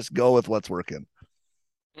command. Just go with what's working.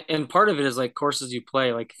 And part of it is like courses you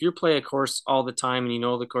play. Like if you play a course all the time and you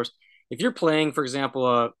know the course, if you're playing, for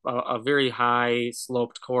example, a very high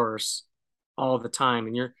sloped course all the time,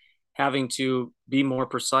 and you're having to be more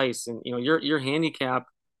precise, and your handicap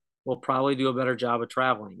will probably do a better job of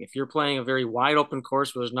traveling. If you're playing a very wide open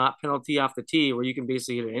course where there's not penalty off the tee, where you can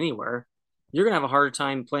basically hit it anywhere, you're gonna have a harder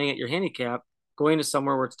time playing at your handicap going to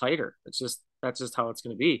somewhere where it's tighter. That's just how it's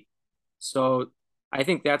going to be. So I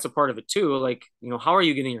think that's a part of it too. Like, how are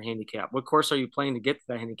you getting your handicap? What course are you playing to get to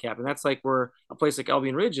that handicap? And that's like where a place like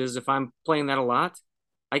Albion Ridge is. If I'm playing that a lot,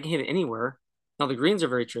 I can hit it anywhere. Now the greens are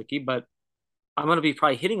very tricky, but I'm going to be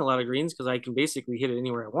probably hitting a lot of greens because I can basically hit it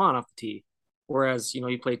anywhere I want off the tee. Whereas,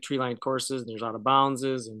 you play tree lined courses and there's out of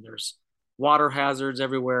boundses and there's water hazards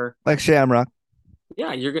everywhere. Like Shamrock.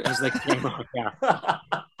 Yeah, you're gonna it's like yeah.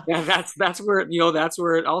 Yeah, that's where that's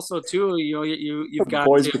where it also too, you've got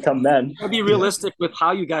boys to become men. be realistic with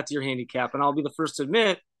how you got to your handicap. And I'll be the first to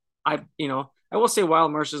admit, I will say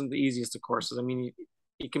Wild Marsh isn't the easiest of courses. I mean,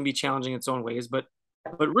 it can be challenging in its own ways, but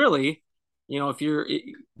really, if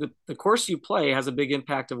the course you play has a big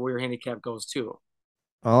impact of where your handicap goes too.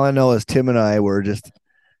 All I know is Tim and I were just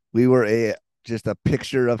a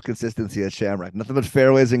picture of consistency at Shamrock. Nothing but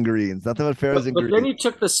fairways and greens. Nothing but fairways and greens. But then you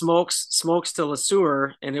took the smokes to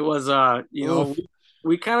LeSueur, and it was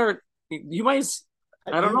we kind of you might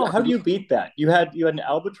I don't know. How do you beat that? You had an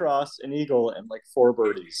albatross, an eagle, and like 4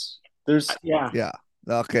 birdies. There's yeah.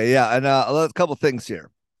 Okay, yeah, and a couple things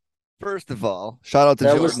here. First of all, shout out to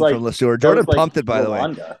Jordan from LeSueur. Jordan pumped it, by the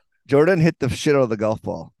way. Jordan hit the shit out of the golf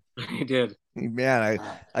ball. He did. Man,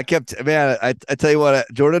 I tell you what,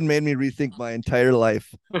 Jordan made me rethink my entire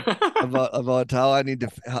life about how I need to.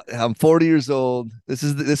 I'm 40 years old. This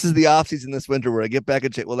is the off season this winter where I get back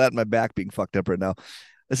in shape. Well, that and my back being fucked up right now.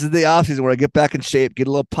 This is the off season where I get back in shape, get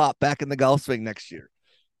a little pop back in the golf swing next year.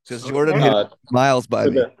 Because Jordan hit miles by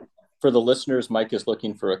me. For the listeners, Mike is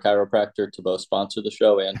looking for a chiropractor to both sponsor the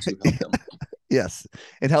show and to help him. Yes,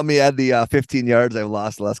 and help me add the 15 yards I've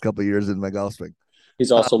lost the last couple of years in my golf swing.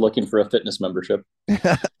 He's also looking for a fitness membership.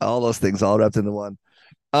 All those things all wrapped into one.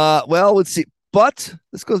 Well, let's see. But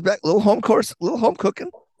this goes back, little home cooking.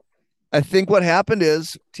 I think what happened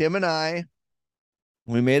is Tim and I,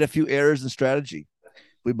 we made a few errors in strategy.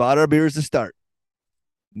 We bought our beers to start.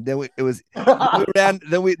 Then we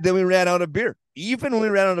ran out of beer. Even when we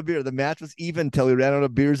ran out of beer, the match was even until we ran out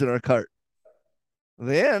of beers in our cart.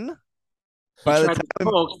 Then by the time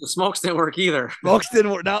the smokes didn't work either. Smokes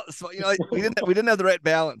didn't work. Now, we didn't have the right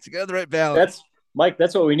balance. You got the right balance. That's Mike.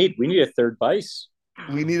 That's what we need. We need a third vice.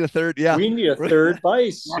 We need a third. Yeah, we need a third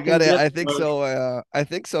vice. You got it. I think so. I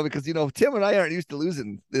think so because Tim and I aren't used to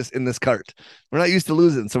losing in this cart. We're not used to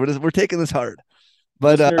losing, so we're taking this hard.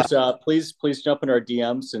 But listeners, please jump in our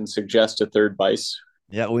DMs and suggest a third vice.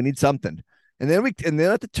 Yeah, we need something. And then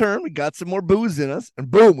at the turn we got some more booze in us, and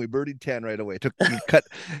boom, we birdied 10 right away. Cut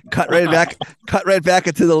right back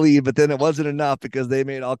into the lead, but then it wasn't enough because they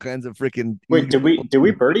made all kinds of freaking. Wait, did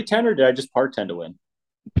we birdie 10 or did I just par 10 to win?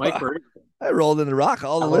 Mike birdie. I rolled in the rock.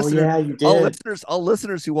 All the listeners, yeah, you did. All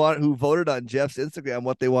listeners who voted on Jeff's Instagram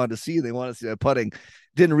what they wanted to see. They wanted to see my putting.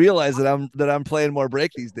 Didn't realize that I'm playing more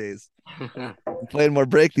break these days. I'm playing more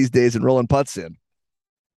break these days and rolling putts in.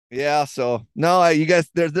 Yeah, so no, you guys,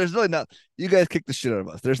 there's really not. You guys kicked the shit out of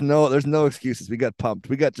us. There's no excuses. We got pumped.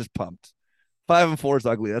 We got just pumped. 5 and 4 is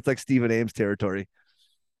ugly. That's like Stephen Ames territory.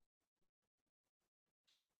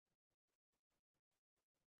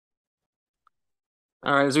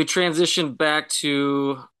 All right, as we transition back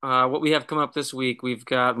to what we have coming up this week, we've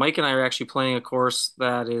got Mike and I are actually playing a course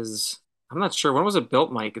that is, I'm not sure, when was it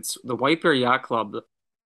built, Mike? It's the White Bear Yacht Club.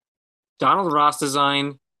 Donald Ross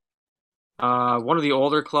design, one of the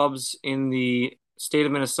older clubs in the state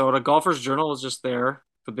of Minnesota. Golfers Journal was just there,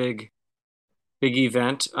 the big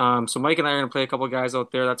event. So Mike and I are going to play a couple of guys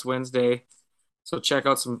out there. That's Wednesday. So check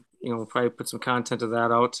out some, we'll probably put some content of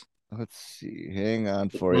that out. Let's see. Hang on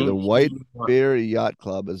for you. The White Bear Yacht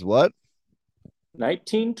Club is what?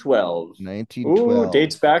 1912. 1912. Ooh,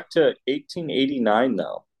 dates back to 1889,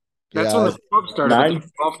 though. That's when the club started. The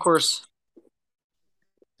golf course.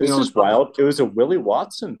 This is wild. It was a Willie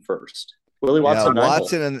Watson first. Willie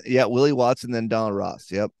Watson. Yeah, Willie Watson, then Donald Ross.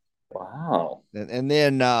 Yep. Wow. And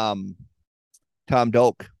then Tom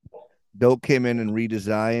Doak. Doak came in and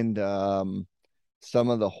redesigned some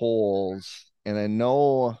of the holes. And I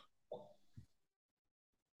know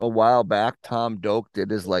a while back, Tom Doak did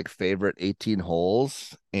his favorite 18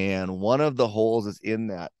 holes. And one of the holes is in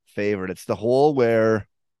that favorite. It's the hole where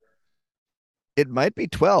it might be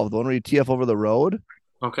 12, the one where you tee off over the road.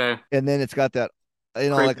 Okay. And then it's got that,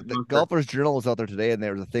 the Golfers Journal was out there today, and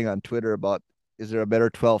there was a thing on Twitter about, is there a better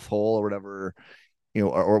 12th hole or whatever,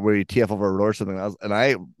 or where you tee off over a road or something else. And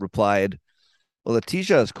I replied, well, the tee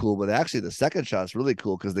shot is cool, but actually the second shot is really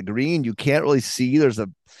cool because the green, you can't really see.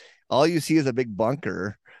 All you see is a big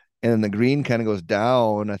bunker, and then the green kind of goes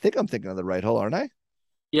down. I think I'm thinking of the right hole, aren't I?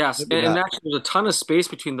 Yes, and actually there's a ton of space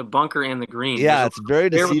between the bunker and the green. Yeah, it's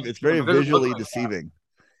very deceiving. It's very visually deceiving.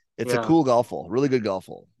 It's a cool golf hole, really good golf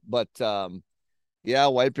hole. But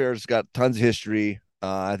White Bear's got tons of history.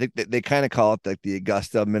 I think they kind of call it like the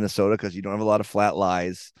Augusta of Minnesota because you don't have a lot of flat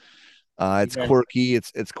lies. It's quirky.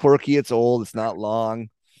 It's quirky. It's old. It's not long.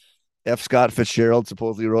 F. Scott Fitzgerald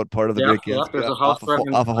supposedly wrote part of the Great Gatsby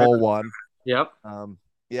off of hole one. Yep.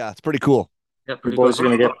 Yeah, it's pretty cool. Yep, you boys are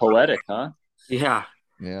going to get poetic, huh? Yeah.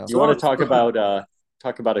 Yeah. You want to talk about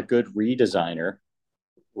a good redesigner,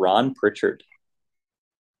 Ron Pritchard.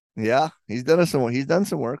 Yeah, he's done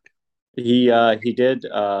some work. He did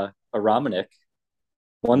a Romanik,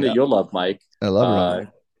 one that you'll love, Mike. I love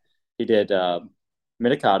Romanik. He did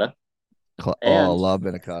Minikata. Love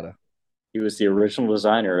Minikata. He was the original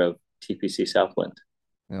designer of TPC Southwind.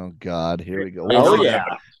 Oh God, here we go.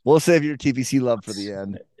 We'll save your TPC love for the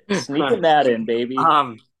end. Sneaking that in, baby.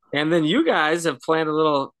 And then you guys have planned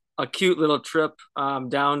a cute little trip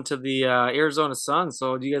down to the Arizona Sun.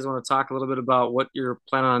 So do you guys want to talk a little bit about what you're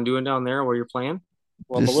planning on doing down there, where you're playing?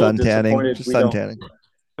 Well, just sun tanning.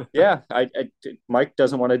 Yeah, Mike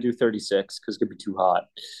doesn't want to do 36 because it's gonna be too hot.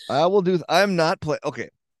 I'm not playing. Okay,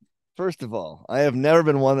 first of all, I have never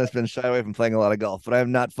been one that's been shy away from playing a lot of golf, but I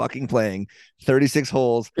am not fucking playing 36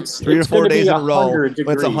 holes 3 or 4 days in a row when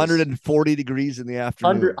it's 140 degrees in the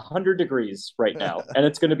afternoon. 100 degrees right now, and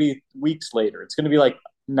it's going to be weeks later. It's going to be like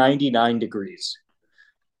 99 degrees.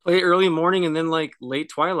 Play early morning and then like late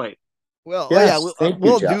twilight. Well, yes,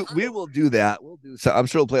 we will do that. We'll do so. I'm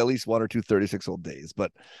sure we'll play at least 1 or 2 36-hole days.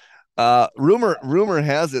 But rumor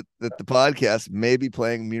has it that the podcast may be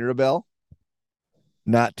playing Mirabelle,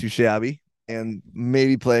 not too shabby, and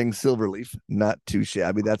maybe playing Silverleaf, not too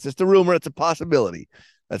shabby. That's just a rumor. It's a possibility.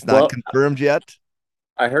 That's not confirmed yet.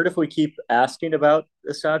 I heard if we keep asking about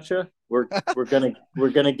Estancia, we're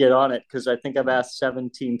gonna get on it because I think I've asked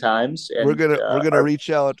 17 times. And, we're gonna reach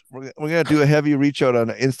out. We're gonna do a heavy reach out on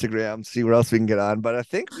Instagram, see where else we can get on. But I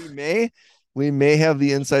think we may have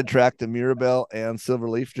the inside track to Mirabelle and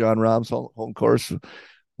Silverleaf, John Rahm's home course.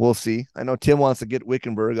 We'll see. I know Tim wants to get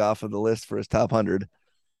Wickenburg off of the list for his top 100.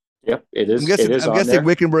 Yep, it is. I'm guessing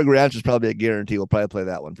Wickenburg Ranch is probably a guarantee. We'll probably play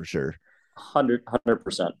that one for sure.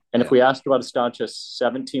 100%. And if we asked about Estancia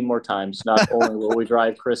 17 more times, not only will we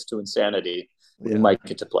drive Chris to insanity, we might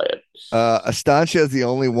get to play it. Estancia is the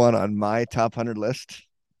only one on my top 100 list,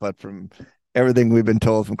 but from everything we've been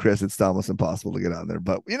told from Chris, it's almost impossible to get on there.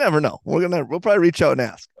 But you never know. We'll probably reach out and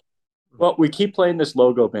ask. Well, we keep playing this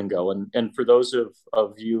logo bingo, and for those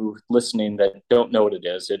of you listening that don't know what it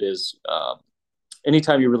is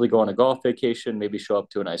anytime you really go on a golf vacation, maybe show up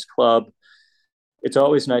to a nice club, it's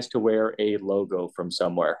always nice to wear a logo from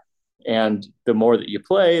somewhere. And the more that you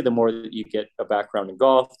play, the more that you get a background in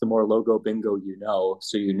golf, the more logo bingo you know.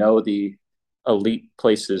 So you know the elite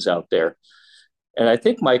places out there. And I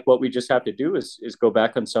think, Mike, what we just have to do is go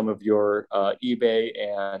back on some of your eBay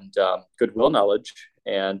and Goodwill knowledge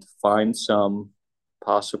and find some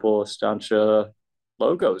possible Estancia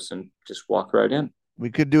logos and just walk right in.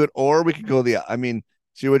 We could do it, or we could go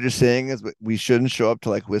see what you're saying is we shouldn't show up to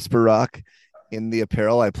like Whisper Rock in the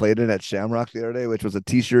apparel I played in at Shamrock the other day, which was a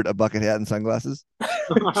t-shirt, a bucket hat, and sunglasses.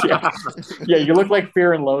 Yeah, you look like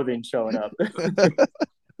Fear and Loathing showing up.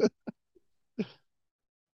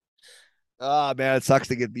 Oh, man, it sucks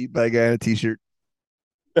to get beat by a guy in a t-shirt.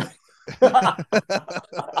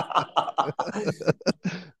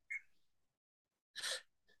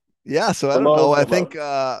 Yeah, so I don't know. I think,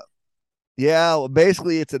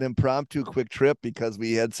 basically it's an impromptu quick trip because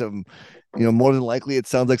we had some, more than likely it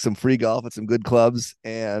sounds like some free golf at some good clubs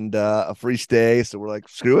and a free stay. So we're like,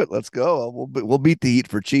 screw it, let's go. We'll beat the heat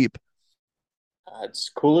for cheap. It's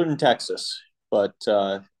cooler than Texas, but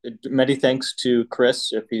many thanks to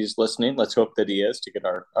Chris if he's listening. Let's hope that he is to get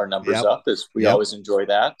our numbers up, as we always enjoy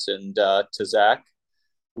that. And to Zach,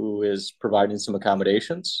 who is providing some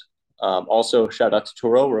accommodations. Also, shout out to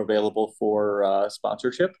Turo. We're available for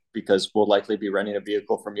sponsorship because we'll likely be renting a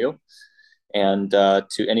vehicle from you. And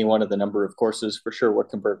to any one of the number of courses, for sure,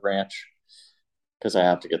 Wickenburg Ranch, because I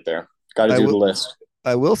have to get there. Got to do the list.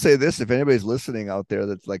 I will say this: if anybody's listening out there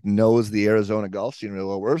that's like knows the Arizona golf scene real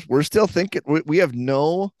well, we're still thinking we have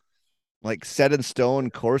no like set in stone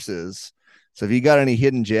courses. So if you got any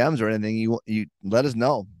hidden gems or anything, you let us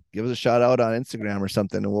know. Give us a shout out on Instagram or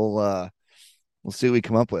something, and we'll see what we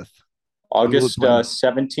come up with. August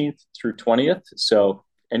 17th through 20th. So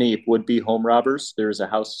any would-be home robbers, there's a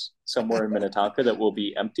house somewhere in Minnetonka that will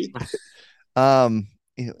be empty.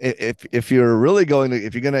 If you're really going to,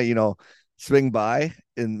 if you're gonna, swing by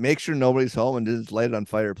and make sure nobody's home and just light it on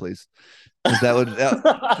fire, please. Then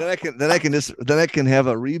I can have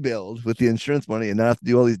a rebuild with the insurance money and not have to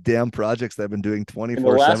do all these damn projects that I've been doing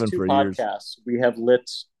 24/7 for years. Podcasts, we have lit.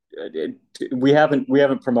 We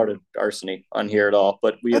haven't promoted arsony on here at all,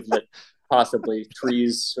 but we have lit possibly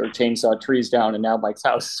trees or chainsaw trees down, and now Mike's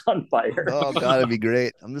house is on fire. Oh God, it'd be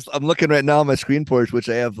great. I'm looking right now on my screen porch, which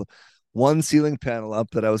I have one ceiling panel up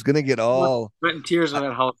that I was gonna get all. Sweat and tears in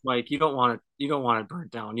that house, Mike. You don't want it. You don't want it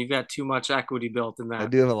burnt down. You've got too much equity built in I that.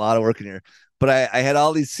 do have a lot of work in here, but I had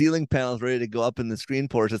all these ceiling panels ready to go up in the screen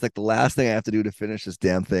porch. It's like the last thing I have to do to finish this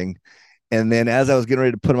damn thing. And then as I was getting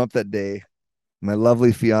ready to put them up that day, my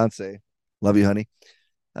lovely fiance, love you, honey.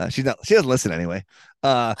 She doesn't listen anyway.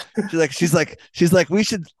 She's like, she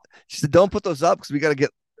said, don't put those up because we got to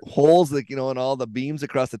get holes, like, and all the beams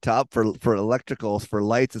across the top for electricals, for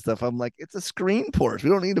lights and stuff. I'm like, it's a screen porch. We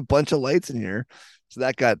don't need a bunch of lights in here. So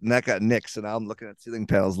that got nixed. So now I'm looking at ceiling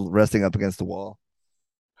panels resting up against the wall.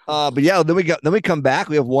 But yeah, then we come back.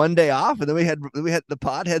 We have one day off, and then we had the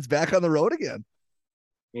pod heads back on the road again.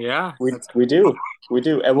 Yeah, we do,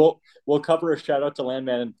 and we'll cover a shout out to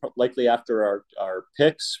Landman likely after our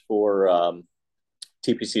picks for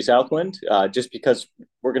TPC Southwind, just because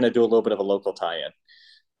we're going to do a little bit of a local tie-in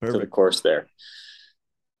to the course there.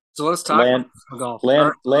 So let's talk golf.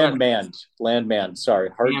 Landman. Sorry,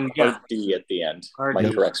 hard D at the end.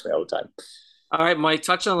 Mike corrects me all the time. All right, Mike,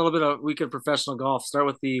 touch on a little bit of week of professional golf. Start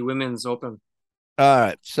with the Women's Open. All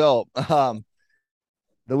right, so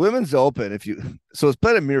the Women's Open, so it's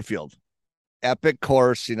played at Muirfield, epic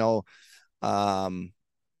course. It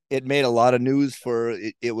made a lot of news for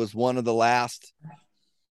it. It was one of the last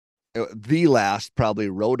probably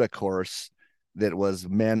Rhoda course that was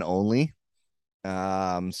men only.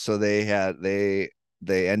 So they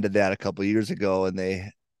ended that a couple of years ago,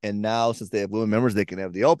 and now since they have women members, they can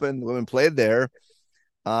have the Open. The women played there.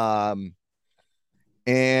 And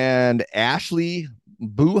Ashley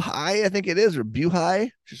Buhai, I think it is, or Buhai,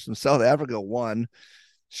 she's from South Africa,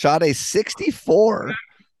 shot a 64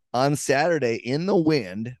 on Saturday in the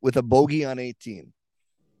wind with a bogey on 18.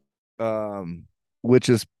 Which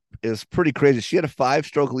is pretty crazy. She had a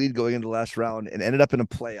 5-stroke lead going into the last round and ended up in a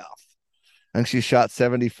playoff. I think she shot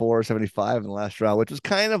 74, 75 in the last round, which was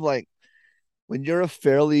kind of like, when you're a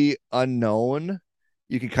fairly unknown,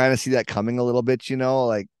 you can kind of see that coming a little bit,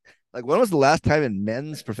 like when was the last time in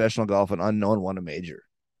men's professional golf an unknown won a major?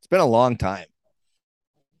 It's been a long time.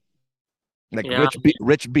 Like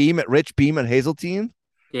Rich Beam at Hazeltine.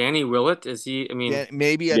 Danny Willett, is he? I mean,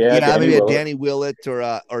 maybe a Danny Willett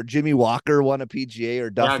or Jimmy Walker won a PGA or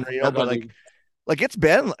Duffner, but like it's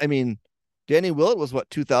been. I mean, Danny Willett was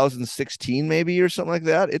 2016 maybe or something like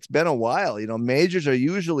that. It's been a while. Majors are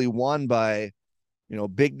usually won by,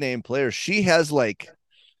 big name players. She's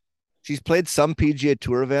played some PGA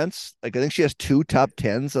Tour events. Like, I think she has 2 top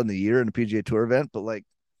 10s on the year in a PGA Tour event, but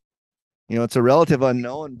it's a relative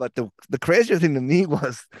unknown. But the crazier thing to me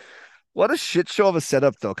was, what a shit show of a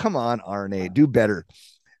setup, though. Come on, RNA, do better.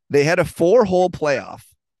 They had a 4-hole playoff,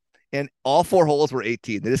 and all 4 holes were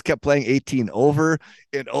 18. They just kept playing 18 over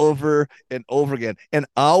and over and over again. An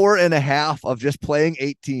hour and a half of just playing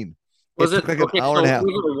 18. Was it like an hour and a half?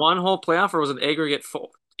 Was it a 1-hole playoff, or was it aggregate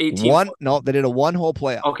 18? No, they did a 1-hole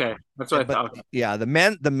playoff. Okay, that's what I thought. Yeah, the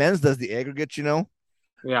men's does the aggregate,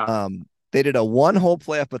 Yeah. They did a 1-hole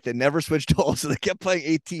playoff, but they never switched holes, so they kept playing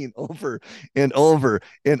 18 over and over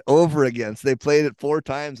and over again. So they played it 4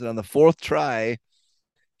 times, and on the 4th try,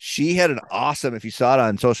 she had an awesome, if you saw it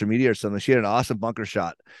on social media or something, she had an awesome bunker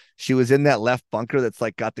shot. She was in that left bunker that's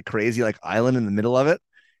got the crazy island in the middle of it,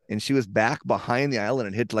 and she was back behind the island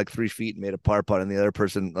and hit 3 feet and made a par putt, and the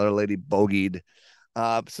other lady bogeyed.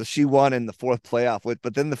 So she won in the 4th playoff.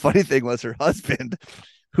 But then the funny thing was, her husband,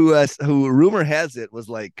 who rumor has it was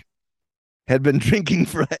had been drinking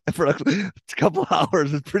for a couple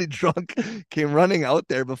hours, was pretty drunk, came running out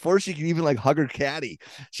there before she could even hug her caddy.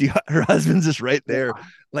 Her husband's just right there,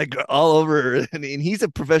 all over her. And he's a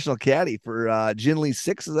professional caddy for Jinley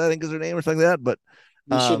Sixes, I think is her name, or something like that. But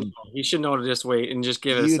he should know to just wait and just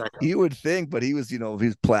give it a second. You would think, but he was,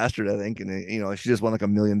 he's plastered, I think, and she just won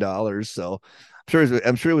 $1 million. So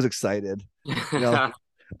I'm sure he was excited.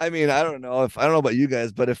 I mean, I don't know about you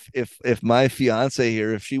guys, but if my fiance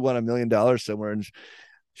here, if she won $1 million somewhere, and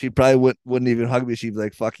she probably wouldn't even hug me, she'd be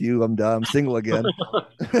like, "Fuck you, I'm done. I'm single again."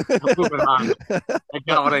 I'm moving on. I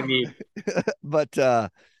got what I need. But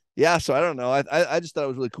yeah, so I don't know. I just thought it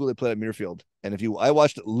was really cool they played at Muirfield, and I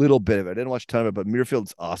watched a little bit of it. I didn't watch a ton of it, but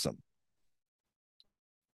Muirfield's awesome.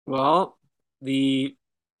 Well, is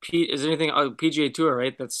there anything PGA Tour,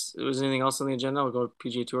 right? Was anything else on the agenda? We'll go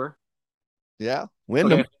PGA Tour. Yeah,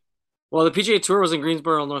 Wyndham. Okay. Well, the PGA Tour was in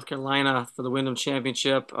Greensboro, North Carolina for the Wyndham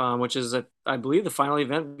Championship, which is, I believe, the final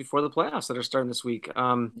event before the playoffs that are starting this week.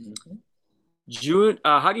 June.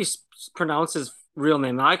 How do you pronounce his real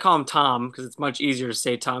name? Now, I call him Tom because it's much easier to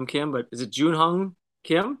say Tom Kim, but is it Junhung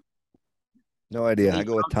Kim? No idea. I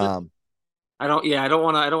go with Tom. I don't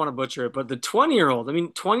want to butcher it, but the 20-year-old, I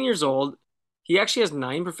mean, 20 years old, he actually has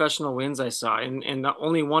 9 professional wins I saw, and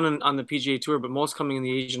only one on the PGA Tour, but most coming in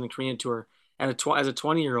the Asian and Korean Tour as a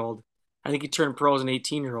 20-year-old. I think he turned pro as an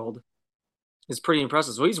 18-year-old. It's pretty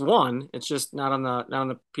impressive. So he's won. It's just not on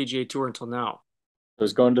the PGA Tour until now. I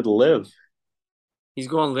was going to the live. He's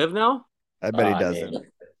going live now? I bet he I doesn't. mean,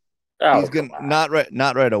 oh, He's gonna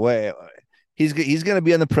not right away. He's gonna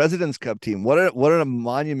be on the President's Cup team. What a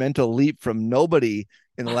monumental leap from nobody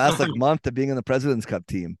in the last like month to being in the President's Cup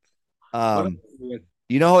team.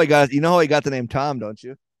 You know how he got the name Tom, don't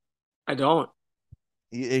you? I don't.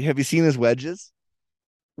 Have you seen his wedges?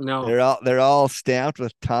 No. They're all stamped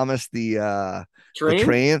with Thomas the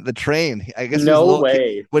Train? train. I guess no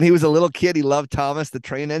way. When he was a little kid, he loved Thomas the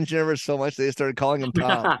train engine so much they started calling him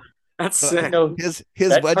Tom. That's So, sick. No, his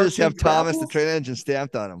that wedges cartoon have Thomas the travels? train engine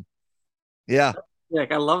stamped on them. Yeah,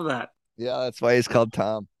 Sick. I love that. yeah, that's why he's called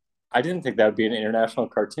Tom. I didn't think that would be an international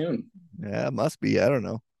cartoon. Yeah, it must be. I don't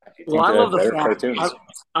know. Well, I They love have the better fact. cartoons.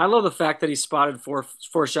 I love the fact that he spotted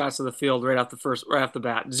four shots of the field right off the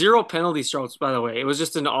bat. 0 penalty strokes, by the way. It was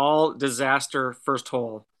just an all disaster first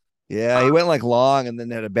hole. Yeah, he went like long and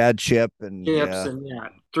then had a bad chip and Chips yeah. and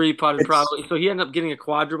 3 putted It's probably. So he ended up getting a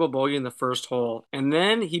quadruple bogey in the first hole, and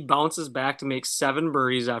then he bounces back to make 7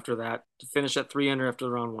 birdies after that to finish at 3 under after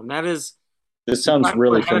the round one. That is. This sounds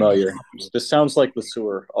really familiar. This sounds like the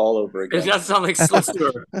sewer all over It again. does sound like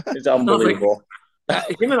Slister. It's unbelievable.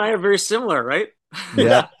 Him and I are very similar, right?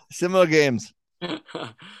 Yeah, similar games.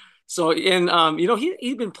 So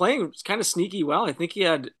he'd been playing kind of sneaky well. I think he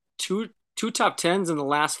had two top tens in the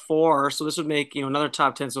last 4, so this would make another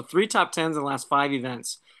top 10. So 3 top tens in the last 5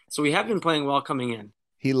 events. So we have been playing well coming in.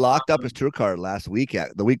 He locked up his tour card last week.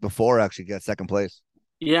 The week before, actually got second place.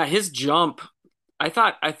 Yeah, his jump. I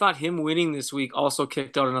thought him winning this week also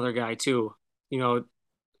kicked out another guy too.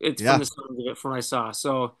 It's Yeah. from the sounds of it from what I saw.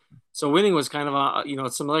 So winning was kind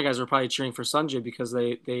of some other guys were probably cheering for Sanjay because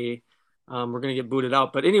they were going to get booted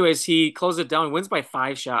out. But anyways, he closed it down, wins by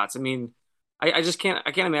 5 shots. I mean, I just can't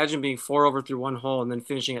imagine being 4 over through 1 hole and then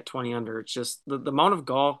finishing at 20 under. It's just the amount of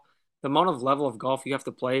level of golf you have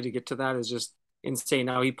to play to get to that is just insane.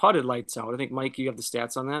 Now he putted lights out. I think Mike, you have the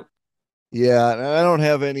stats on that. Yeah, and I don't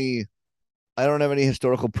have any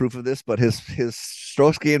historical proof of this, but his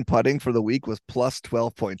strokes gained putting for the week was plus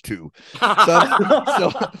 12.2.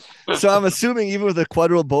 So I'm assuming even with a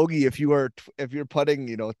quadruple bogey, if you're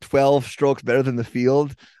putting 12 strokes better than the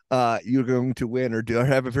field, you're going to win or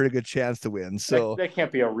have a very good chance to win. So that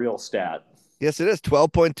can't be a real stat. yes, it is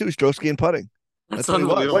 12.2 strokes gained putting. That's what he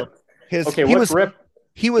was. unbelievable.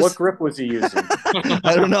 What grip was he using?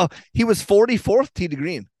 I don't know. He was 44th tee to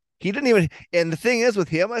green. He didn't even. And the thing is with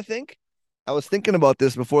him, I was thinking about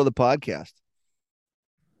this before the podcast.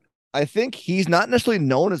 I think he's not necessarily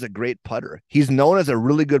known as a great putter. He's known as a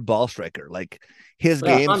really good ball striker. Like his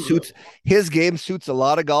game suits a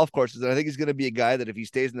lot of golf courses. And I think he's going to be a guy that if he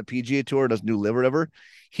stays in the PGA Tour, doesn't do live or whatever,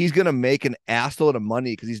 he's going to make an assload of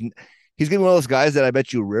money because he's going to be one of those guys that I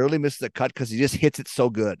bet you rarely misses a cut because he just hits it so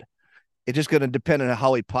good. It's just going to depend on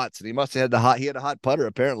how he putts. And he must have had a hot putter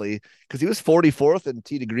apparently because he was 44th in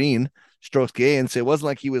tee to green strokes gained. So it wasn't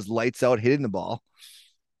like he was lights out hitting the ball.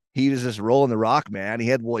 He was just rolling the rock, man.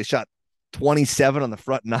 He shot 27 on the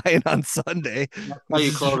front 9 on Sunday.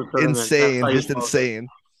 Insane, just insane.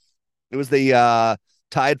 It was the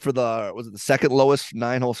tied for the second lowest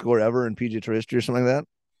 9-hole score ever in PGA Tour history or something like that.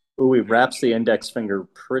 Ooh, he wraps the index finger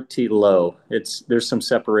pretty low. There's some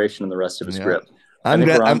separation in the rest of his grip. I'm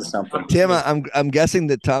guessing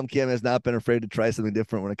that Tom Kim has not been afraid to try something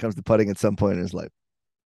different when it comes to putting at some point in his life.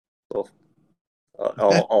 Well,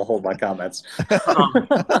 I'll hold my comments.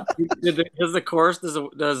 Does the course does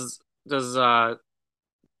the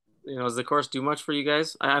course do much for you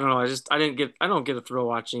guys? I don't know. I don't get a thrill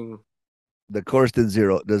watching. The course does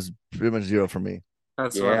pretty much zero for me.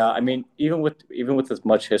 I mean, even with as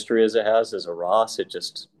much history as it has as a Ross,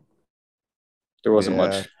 there wasn't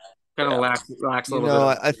much. Kind of lax a little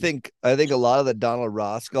bit. I think a lot of the Donald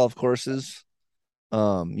Ross golf courses,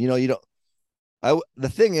 the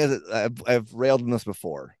thing is, I've railed on this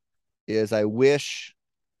before, is I wish,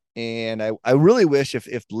 and I really wish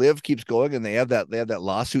if Liv keeps going and they have that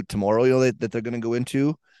lawsuit tomorrow, that they're going to go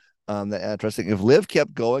into, that interesting. If Liv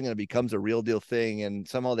kept going and it becomes a real deal thing, and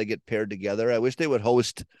somehow they get paired together, I wish they would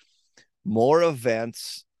host more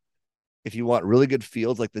events. If you want really good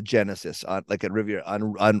fields like the Genesis like at Riviera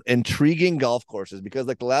on intriguing golf courses, because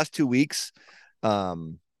like the last 2 weeks,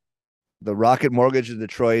 the Rocket Mortgage in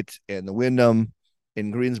Detroit and the Wyndham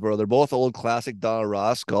in Greensboro, they're both old classic Donald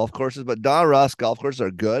Ross golf courses, but Donald Ross golf courses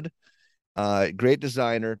are good. Great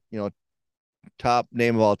designer, top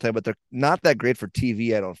name of all time, but they're not that great for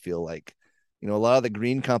TV. I don't feel like, a lot of the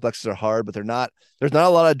green complexes are hard, but there's not a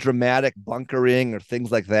lot of dramatic bunkering or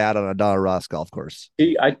things like that on a Donna Ross golf course.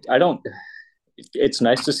 See, I don't. It's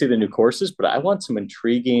nice to see the new courses, but I want some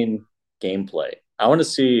intriguing gameplay. I want to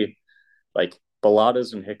see like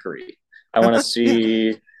Baladas and Hickory. I want to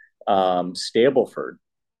see Stableford.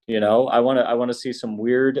 I want to see some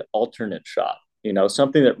weird alternate shot.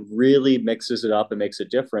 Something that really mixes it up and makes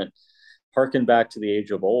it different. Harken back to the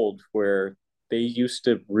age of old, where they used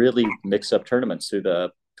to really mix up tournaments through the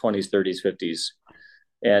 20s, 30s, 50s,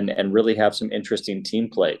 and really have some interesting team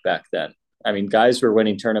play back then. I mean, guys were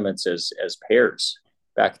winning tournaments as pairs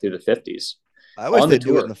back through the 50s. I wish they'd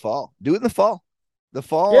do it in the fall. Do it in the fall. The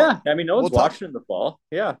fall. Yeah, I mean, no one's watching in the fall.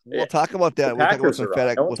 Yeah, we'll talk about that. We'll talk about some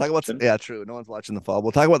FedEx. We'll talk about true. No one's watching the fall.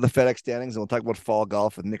 We'll talk about the FedEx standings, and we'll talk about fall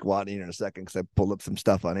golf with Nick Watney in a second because I pulled up some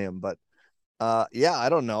stuff on him. But I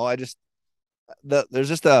don't know. There's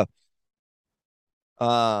just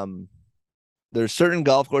there's certain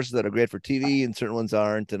golf courses that are great for TV and certain ones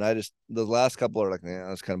aren't. And the last couple are like,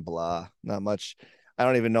 that's kind of blah, not much. I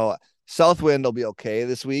don't even know. Southwind will be okay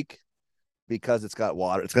this week because it's got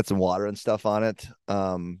water. It's got some water and stuff on it.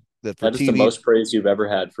 That is the most praise you've ever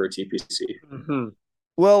had for a TPC. Mm-hmm.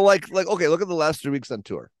 Well, okay, look at the last 3 weeks on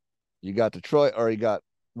tour. You got Detroit, or you got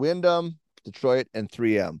Wyndham, Detroit, and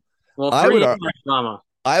 3M. Well,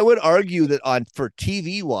 I would argue that for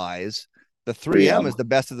TV wise, the 3M is the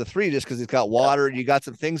best of the three, just because it's got water. You got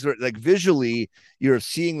some things where, like, visually, you're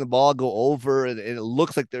seeing the ball go over, and it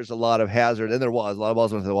looks like there's a lot of hazard. And there was a lot of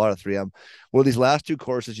balls went to the water. 3M. Well, these last two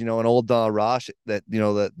courses, an old Don Ross, that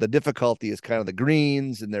the difficulty is kind of the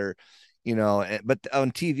greens, and they're, but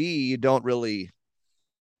on TV you don't really.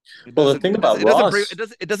 Well, the thing about Ross,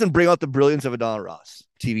 it doesn't bring out the brilliance of a Don Ross.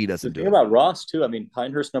 TV doesn't. The thing about Ross too, I mean,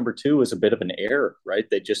 Pinehurst number 2 was a bit of an error, right?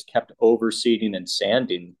 They just kept overseeding and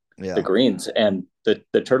sanding the greens, and the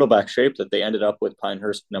turtleback shape that they ended up with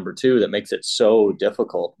Pinehurst number 2 that makes it so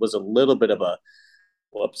difficult was a little bit of a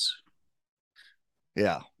whoops.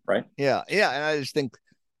 Yeah. Right. Yeah. Yeah. And I just think,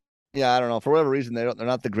 I don't know, for whatever reason, they're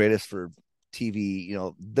not the greatest for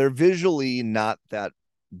TV. They're visually not that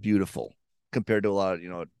beautiful compared to a lot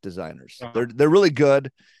of, designers. Uh-huh. They're really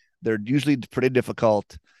good. They're usually pretty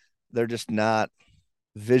difficult. They're just not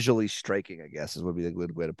visually striking, I guess, would be a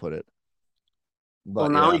good way to put it. But, well,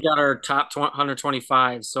 now we got our top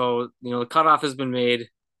 125. So, the cutoff has been made.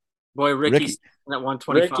 Boy, Ricky's at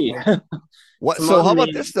 125. What? So how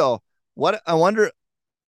about this though? What I wonder.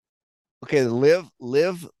 Okay, the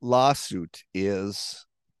live lawsuit is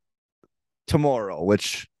tomorrow,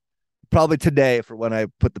 which probably today for when I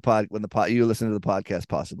put you listen to the podcast,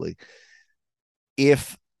 possibly.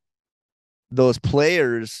 If those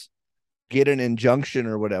players get an injunction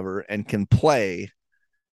or whatever and can play,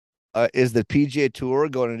 is the PGA Tour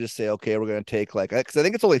going to just say, okay, we're going to take because I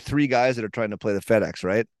think it's only 3 guys that are trying to play the FedEx,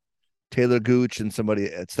 right? Taylor Gooch and somebody.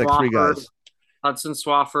 It's like Swafford, 3 guys. Hudson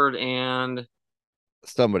Swafford and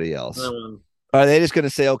somebody else. Are they just going to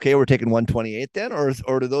say, okay, we're taking 128 then, or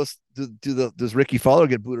does Ricky Fowler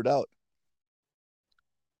get booted out?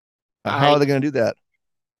 How are they going to do that?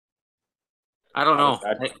 I don't know.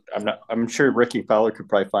 I'm sure Ricky Fowler could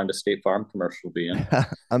probably find a State Farm commercial to be in.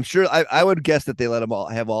 I'm sure. I would guess that they let them all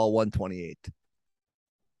have all 128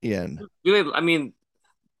 in. I mean,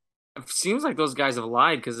 it seems like those guys have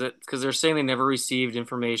lied because they're saying they never received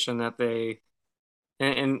information that they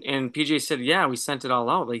and PJ said, yeah, we sent it all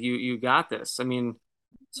out. Like you got this. I mean,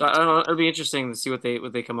 so I don't know. It'll be interesting to see what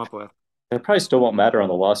they come up with. It probably still won't matter on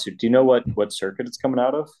the lawsuit. Do you know what circuit it's coming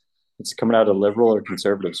out of? It's coming out of liberal or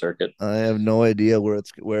conservative circuit. I have no idea where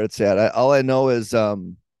it's at. All I know is I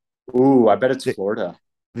bet it's Florida.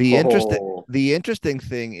 The interesting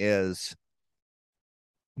thing is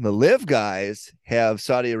the live guys have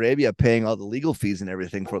Saudi Arabia paying all the legal fees and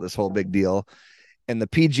everything for this whole big deal. And the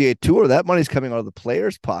PGA Tour, that money's coming out of the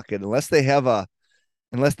players' pocket unless they have a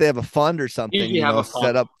fund or something,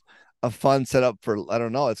 set up a fund set up for, I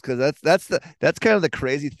don't know. It's because that's kind of the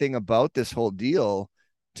crazy thing about this whole deal.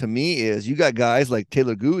 To me, is you got guys like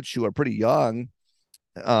Taylor Gooch who are pretty young,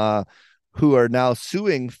 who are now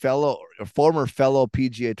suing former fellow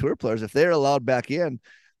PGA Tour players. If they're allowed back in,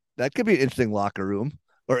 that could be an interesting locker room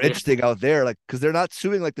or interesting out there. Like, because they're not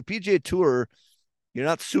suing like the PGA Tour. You're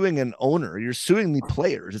not suing an owner. You're suing the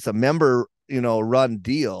players. It's a member, run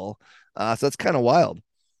deal. So that's kind of wild.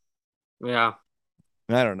 Yeah,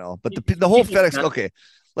 I don't know, but the whole FedEx. Okay,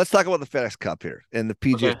 let's talk about the FedEx Cup here and the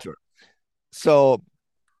PGA Tour. So.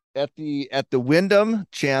 At the Wyndham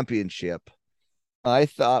Championship, I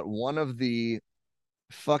thought one of the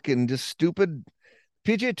fucking just stupid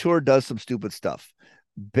PGA Tour does some stupid stuff.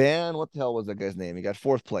 Ben, what the hell was that guy's name? He got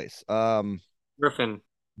fourth place. Griffin.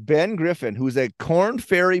 Ben Griffin, who's a Corn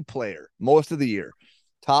Ferry player most of the year.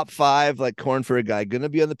 Top 5, like Corn Ferry guy, going to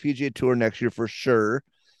be on the PGA Tour next year for sure.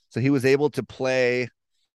 So he was able to play.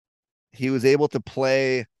 In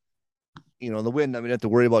the Wyndham. I mean, have to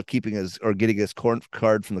worry about keeping his or getting his corn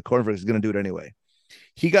card from the Corn Ferry. He's going to do it anyway.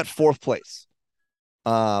 He got fourth place.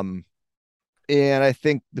 And I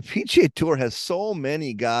think the PGA Tour has so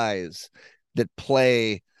many guys that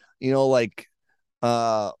play, like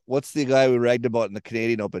what's the guy we ragged about in the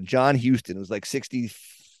Canadian Open? John Houston, who's like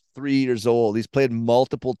 63 years old. He's played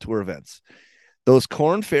multiple tour events. Those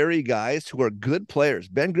Corn Ferry guys who are good players.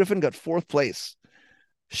 Ben Griffin got fourth place.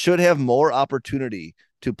 Should have more opportunity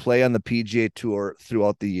to play on the PGA Tour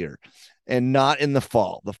throughout the year and not in the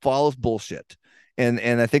fall. The fall is bullshit. And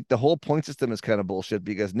I think the whole point system is kind of bullshit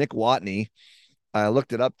because Nick Watney, I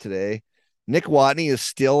looked it up today. Nick Watney is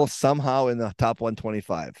still somehow in the top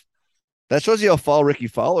 125. That shows you how far Ricky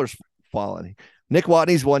Fowler's fallen. Nick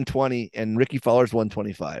Watney's 120 and Ricky Fowler's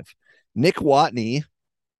 125. Nick Watney,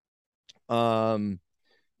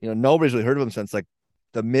 nobody's really heard of him since like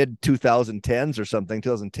the mid 2010s or something,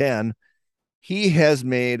 2010. He has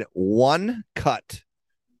made one cut.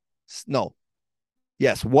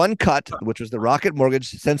 One cut, which was the Rocket Mortgage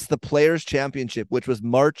since the Players Championship, which was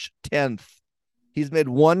March 10th. He's made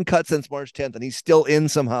one cut since March 10th, and he's still in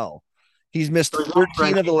somehow. He's missed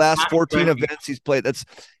 13 of the last 14 events he's played.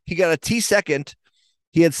 He got a T second.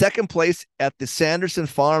 He had second place at the Sanderson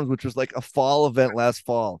Farms, which was like a fall event last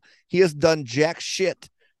fall. He has done jack shit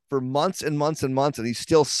for months and months and months, and he's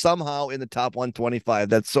still somehow in the top 125.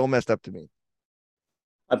 That's so messed up to me.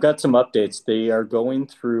 I've got some updates. They are going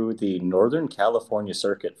through the Northern California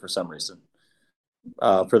circuit for some reason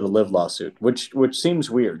for the LIV lawsuit, which seems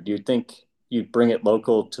weird. You'd think you'd bring it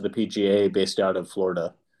local to the PGA based out of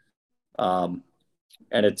Florida. And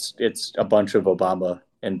it's a bunch of Obama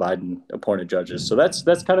and Biden appointed judges. So that's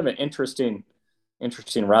kind of an interesting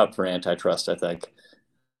route for antitrust, I think.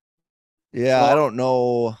 Yeah, I don't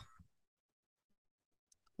know.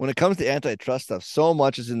 When it comes to antitrust stuff, so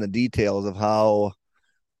much is in the details of how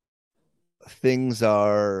things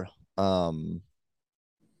are, like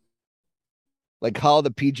how the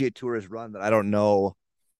PGA Tour is run, that I don't know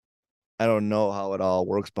how it all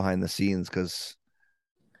works behind the scenes because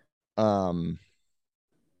all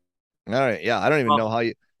right, I don't even know how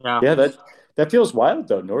you. Yeah, that feels wild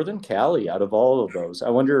though. Northern Cali, out of all of those, I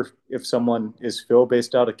wonder if someone is Phil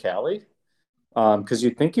based out of Cali, because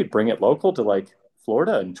you'd think you'd bring it local to like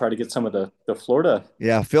Florida and try to get some of the Florida.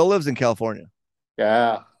 Yeah, Phil lives in California.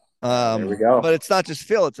 Yeah, there we go. But it's not just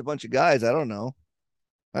Phil; it's a bunch of guys. I don't know.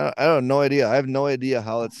 I have no idea. I have no idea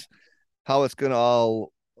how it's going to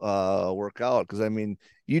all work out, because I mean,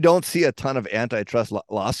 you don't see a ton of antitrust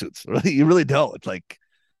lawsuits. Really, you really don't. It's like,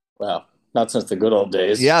 wow, not since the good old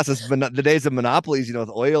days. Yeah, since the days of monopolies, with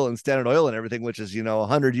oil and Standard Oil and everything, which is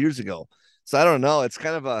 100 years ago. So I don't know. It's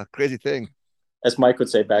kind of a crazy thing. As Mike would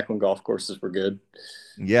say, back when golf courses were good.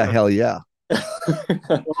 Yeah, hell yeah.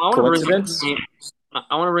 Coincidence?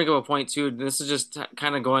 I want to bring up a point too. This is just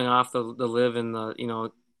kind of going off the LIV and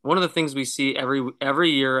the one of the things we see every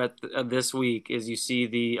year at this week is you see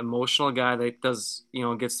the emotional guy that does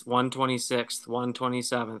gets 126th,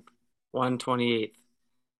 127th, 128th.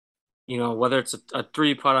 Whether it's a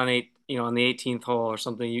 3-putt on on the 18th hole or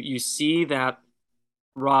something, you see that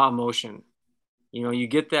raw emotion. You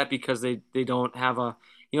get that because they don't have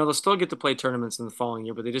they'll still get to play tournaments in the following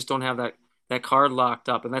year, but they just don't have that card locked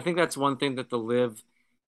up. And I think that's one thing that the LIV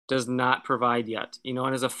does not provide yet.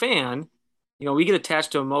 And as a fan, we get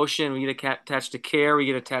attached to emotion, we get attached to care, we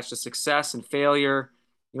get attached to success and failure.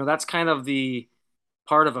 That's kind of the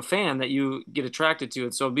part of a fan that you get attracted to.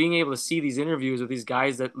 And so being able to see these interviews with these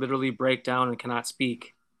guys that literally break down and cannot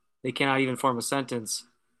speak, they cannot even form a sentence.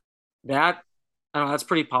 I don't know, that's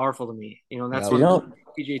pretty powerful to me. That's what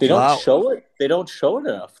they don't show it. They don't show it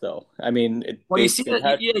enough, though. I mean, you see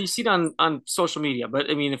that. You see it on social media,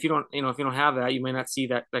 but I mean, if you don't have that, you may not see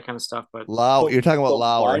that kind of stuff. But You're talking about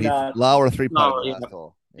Lauer. Lauer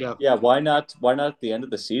 3-putt. Yeah. Why not? Why not at the end of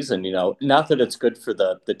the season? Not that it's good for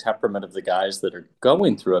the temperament of the guys that are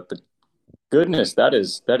going through it, but goodness, that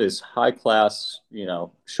is high class,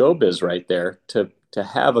 showbiz right there to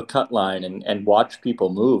have a cut line and watch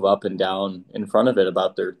people move up and down in front of it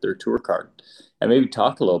about their tour card, and maybe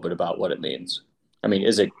talk a little bit about what it means. I mean,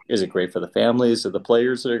 is it great for the families of the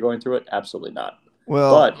players that are going through it? Absolutely not.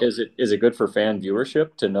 Well, but is it good for fan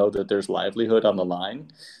viewership to know that there's livelihood on the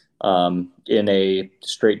line? in a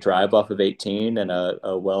straight drive off of 18 and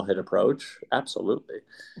a well hit approach. Absolutely.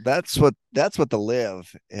 That's what the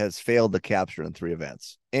Live has failed to capture in 3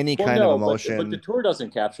 events. Any Well, kind of no, but the emotion. tour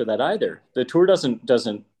doesn't capture that either. The tour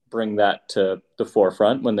doesn't bring that to the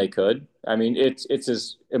forefront when they could. I mean, it's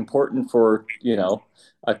as important for,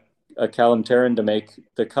 a, a Callum Tarrant to make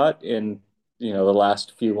the cut in, the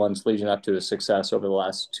last few ones leading up to his success over the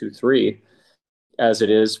last 2, 3, as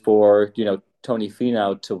it is for, Tony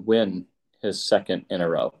Finau to win his second in a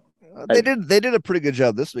row. They did a pretty good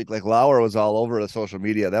job this week. Like Lauer was all over the social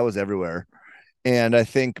media. That was everywhere. And I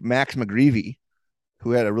think Max McGreevy,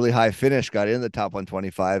 who had a really high finish, got in the top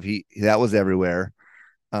 125. That was everywhere.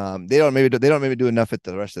 They don't maybe do enough at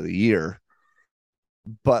the rest of the year.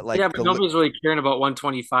 But like, yeah, but nobody's really caring about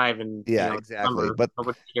 125 and yeah, exactly. December. But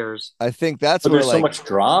Nobody cares. I think that's But where there's so like much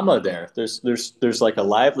drama there. There's like a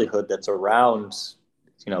livelihood that's around,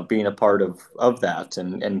 being a part of that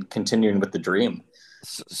and continuing with the dream.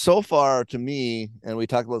 so far to me, and we've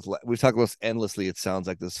talked about this endlessly. It sounds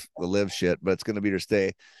like the Live shit, but it's going to be to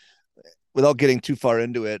stay. Without getting too far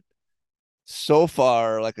into it, so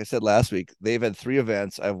far, like I said last week, they've had 3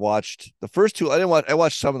 events. I've watched the first 2. I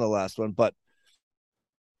watched some of the last one, but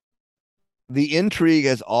the intrigue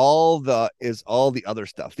is all the other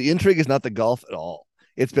stuff. The intrigue is not the golf at all.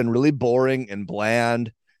 It's been really boring and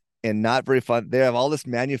bland and not very fun. They have all this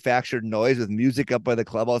manufactured noise with music up by the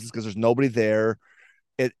clubhouses because there's nobody there.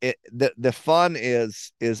 The fun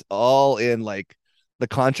is all in like the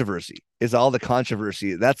controversy. Is all the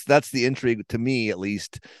controversy. That's the intrigue to me, at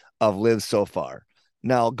least, of Live so far.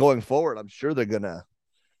 Now going forward, I'm sure they're gonna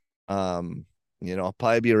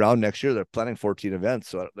probably be around next year. They're planning 14 events,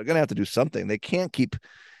 so they're gonna have to do something.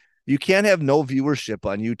 You can't have no viewership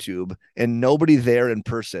on YouTube and nobody there in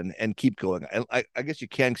person and keep going. I guess you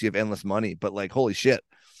can because you have endless money, but like, holy shit,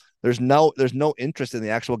 there's no interest in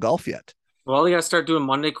the actual golf yet. Well, they got to start doing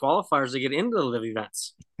Monday qualifiers to get into the live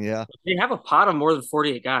events. Yeah. They have a pot of more than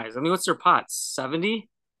 48 guys. I mean, what's their pot? 70?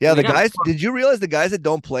 Yeah, the guys, did you realize the guys that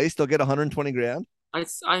don't play still get 120 grand? I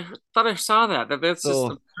thought I saw that. That's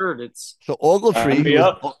just absurd.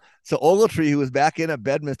 Ogletree, who was back in at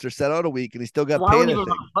Bedminster, set out a week and he still got why paid. Would he want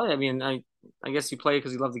to play? I mean, I guess he played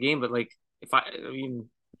because he loved the game, but like,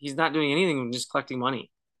 he's not doing anything, just collecting money.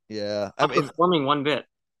 Yeah, not performing one bit.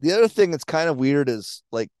 The other thing that's kind of weird is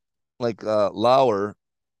like Lauer,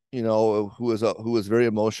 who was very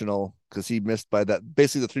emotional because he missed by that.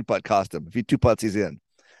 Basically, the 3-putt cost him. If he 2 putts, he's in.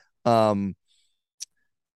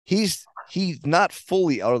 He's not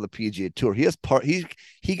fully out of the PGA Tour. He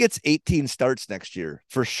gets 18 starts next year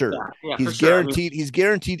for sure. Yeah, he's guaranteed. He's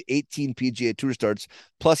guaranteed 18 PGA Tour starts.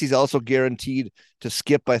 Plus, he's also guaranteed to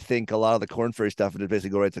skip, I think, a lot of the Corn Ferry stuff and just basically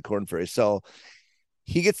go right to Corn Ferry. So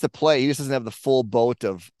he gets to play. He just doesn't have the full boat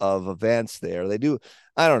of events there. They do.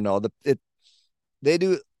 I don't know. They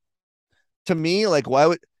do. To me, like, why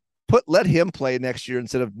would let him play next year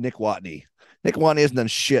instead of Nick Watney? Nick Watney hasn't done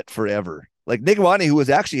shit forever. Like Nick Watney, who was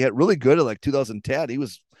actually really good at like 2010, he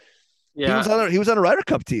was on a Ryder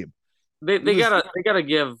Cup team. They gotta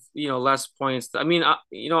give less points. I mean,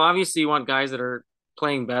 obviously you want guys that are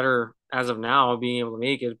playing better as of now being able to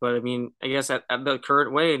make it, but I mean, I guess at the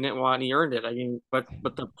current way, Nick Watney earned it. I mean, but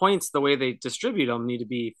the points, the way they distribute them, need to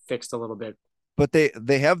be fixed a little bit. But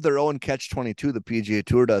they have their own catch-22. The PGA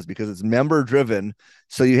Tour does because it's member driven,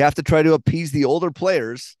 so you have to try to appease the older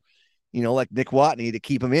players, like Nick Watney, to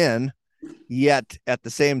keep them in. Yet at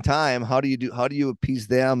the same time, how do you appease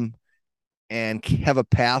them and have a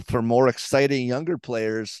path for more exciting younger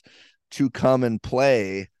players to come and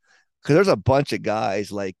play? Because there's a bunch of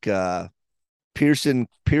guys like Pearson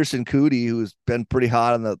Cootie, who's been pretty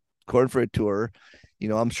hot on the Corn Ferry Tour.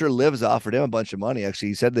 I'm sure Liv's offered him a bunch of money. Actually,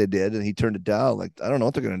 he said they did, and he turned it down. Like, I don't know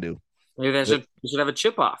what they're gonna do. Maybe they should have a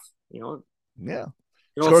chip off. Yeah.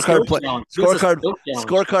 Scorecard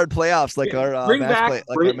playoffs like our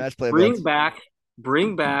Matchplay.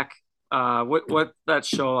 Bring back what that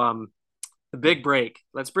show The Big Break.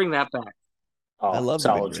 Let's bring that back. I love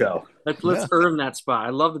solid show. Let's earn that spot. I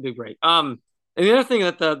love The Big Break. And the other thing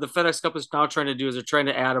that the FedEx Cup is now trying to do is they're trying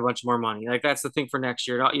to add a bunch more money. Like that's the thing for next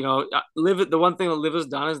year. The one thing that Liv has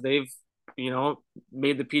done is they've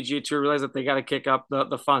made the PGA Tour realize that they got to kick up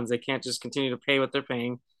the funds. They can't just continue to pay what they're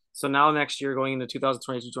paying. So now next year, going into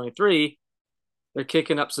 2022-23, they're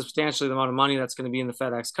kicking up substantially the amount of money that's going to be in the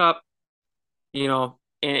FedEx Cup,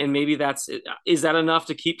 and maybe is that enough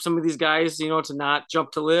to keep some of these guys, to not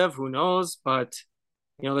jump to Live? Who knows? But,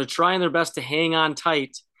 they're trying their best to hang on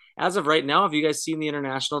tight. As of right now, have you guys seen the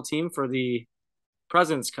international team for the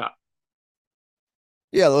President's Cup?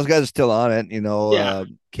 Yeah, those guys are still on it. Yeah,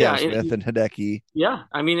 Cam Smith and Hideki. yeah.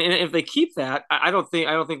 I mean, and if they keep that, I don't think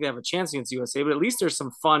they have a chance against USA. But at least there's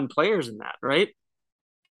some fun players in that, right?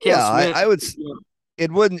 Cam Yeah, Smith. I would.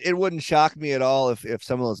 It wouldn't shock me at all if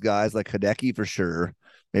some of those guys like Hideki for sure,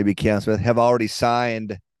 maybe Cam Smith, have already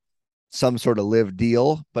signed some sort of live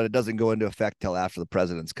deal, but it doesn't go into effect till after the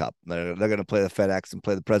President's Cup. They're going to play the FedEx and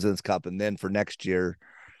play the President's Cup, and then for next year,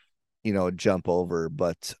 jump over.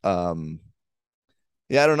 But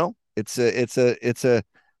yeah, I don't know. I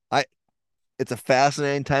it's a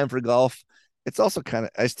fascinating time for golf. It's also kind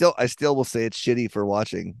of I still will say it's shitty for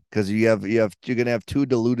watching because you're gonna have two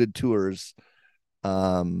diluted tours.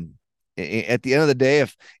 At the end of the day,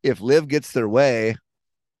 if Live gets their way,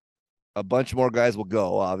 a bunch more guys will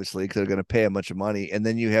go, obviously, because they're going to pay a bunch of money, and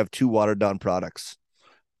then you have two watered down products.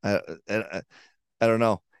 I don't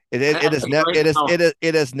know.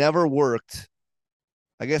 It has never worked.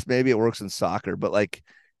 I guess maybe it works in soccer, but like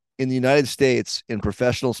in the United States, in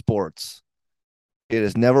professional sports, it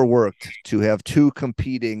has never worked to have two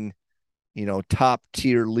competing, top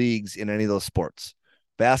tier leagues in any of those sports.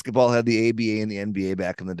 Basketball had the ABA and the NBA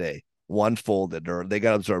back in the day. One folded or they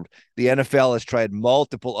got absorbed. The NFL has tried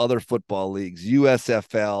multiple other football leagues,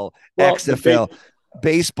 USFL, XFL,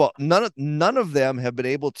 baseball. None of them have been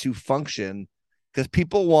able to function because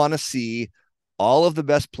people want to see all of the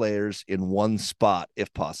best players in one spot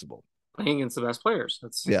if possible. Playing against the best players.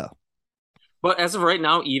 Yeah. But as of right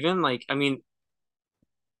now, even I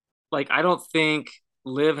don't think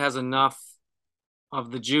Liv has enough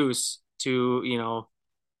of the juice to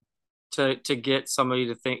to get somebody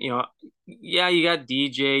to think, yeah, you got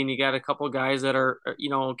DJ and you got a couple of guys that are,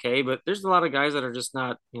 okay, but there's a lot of guys that are just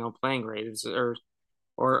not, playing great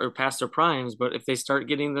or past their primes. But if they start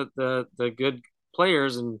getting the good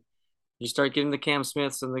players and you start getting the Cam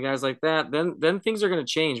Smiths and the guys like that, then things are going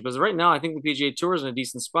to change. But right now, I think the PGA Tour is in a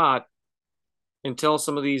decent spot until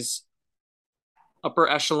some of these upper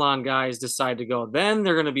echelon guys decide to go. Then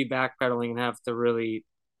they're going to be backpedaling and have to really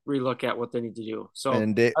relook at what they need to do. So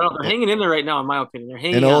they're hanging in there right now, in my opinion. They're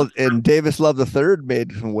hanging out. And Davis Love III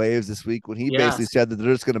made some waves this week when he basically said that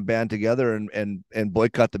they're just going to band together and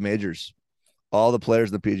boycott the majors, all the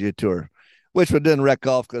players in the PGA Tour, which would then wreck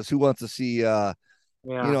golf because who wants to see as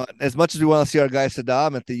much as we want to see our guy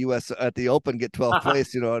Saddam at the Open get 12th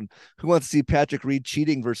place, and who wants to see Patrick Reed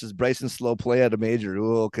cheating versus Bryson Slow play at a major?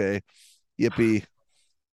 Ooh, okay. Yippee.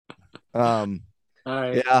 All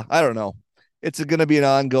right. Yeah, I don't know. It's going to be an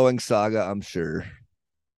ongoing saga, I'm sure.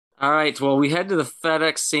 All right. Well, we head to the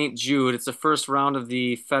FedEx St. Jude. It's the first round of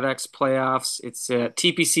the FedEx playoffs. It's at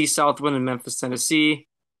TPC Southwind in Memphis, Tennessee.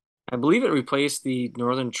 I believe it replaced the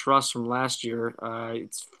Northern Trust from last year.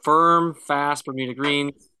 It's firm, fast Bermuda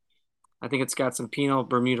green. I think it's got some Pinot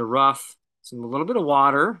Bermuda rough, a little bit of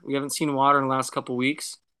water. We haven't seen water in the last couple of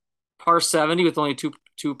weeks. Par 70 with only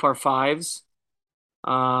two par fives.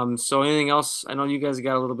 So anything else? I know you guys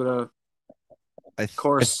got a little bit of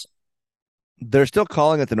course. They're still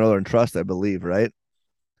calling it the Northern Trust, I believe, right?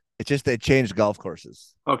 It's just they changed golf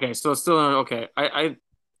courses. Okay, so it's still okay.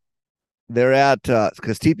 They're at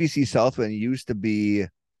because TPC Southwind used to be.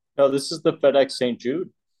 No, this is the FedEx St.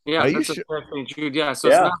 Jude. Yeah, that's the FedEx St. Jude. Yeah, so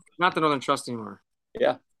it's not the Northern Trust anymore.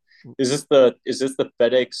 Yeah, is this the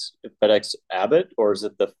FedEx Abbott or is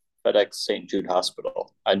it the FedEx St. Jude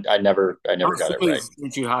Hospital? I never got it right.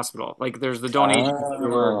 St. Jude Hospital. Like there's the donation.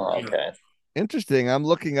 Okay. Interesting. I'm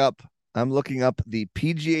looking up the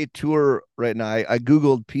PGA Tour right now. I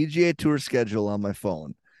googled PGA Tour schedule on my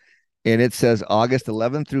phone, and it says August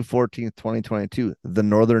 11th through 14th, 2022, the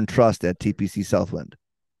Northern Trust at TPC Southwind.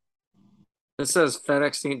 It says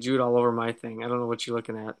FedEx St. Jude all over my thing. I don't know what you're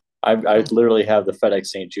looking at. I literally have the FedEx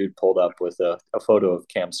St. Jude pulled up with a photo of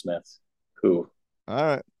Cam Smith, who all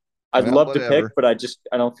right. I'd love to pick, but I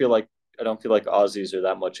don't feel like Aussies are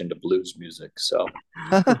that much into blues music. So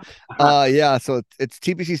yeah, so it's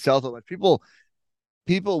TPC Southwind.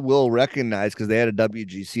 People will recognize because they had a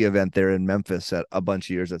WGC event there in Memphis at a bunch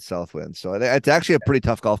of years at Southwind. So it's actually a pretty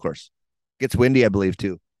tough golf course. Gets windy, I believe,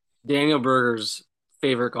 too. Daniel Berger's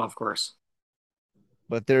favorite golf course.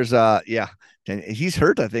 But there's and he's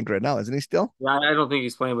hurt, I think, right now, isn't he still? Yeah, I don't think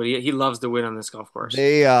he's playing, but he loves to win on this golf course.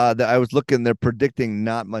 I was looking, they're predicting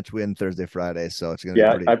not much wind Thursday, Friday, so it's gonna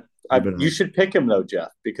be pretty. You should pick him though,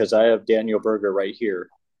 Jeff, because I have Daniel Berger right here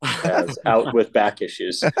as out with back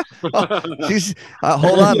issues.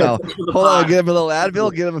 Hold on now. Hold on, give him a little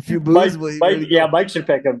Advil, give him a few booze. Mike should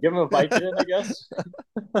pick him. Give him a Vicodin, I guess.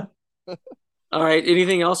 All right.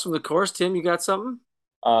 Anything else from the course, Tim? You got something?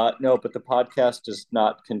 No, but the podcast does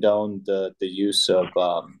not condone the use of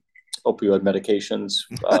opioid medications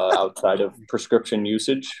outside of prescription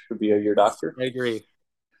usage via your doctor. I agree.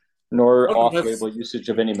 nor Okay, off-label usage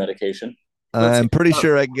of any medication. I'm pretty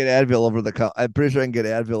sure I can get Advil over the counter. I'm pretty sure I can get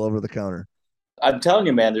Advil over the counter. I'm telling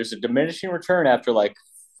you, man, there's a diminishing return after like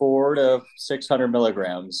 400 to 600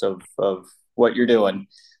 milligrams of what you're doing.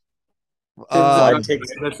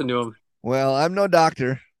 Listen to him. Well, I'm no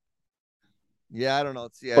doctor. Yeah, I don't know.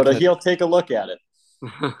 But he'll take a look at it.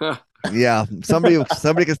 Yeah, somebody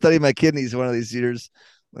can study my kidneys one of these years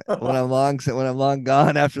when I'm long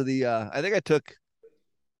gone after the. I think I took.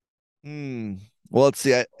 Well, let's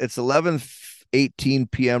see. It's 11:18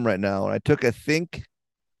 p.m. right now, and I took, I think,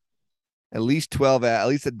 at least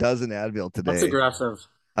a dozen Advil today. That's aggressive.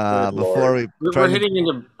 Before we're hitting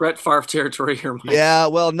into Brett Favre territory here, Mike. Yeah,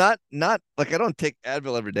 well, not like I don't take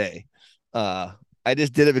Advil every day. I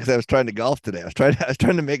just did it because I was trying to golf today. I was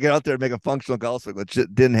trying to make it out there and make a functional golf swing, which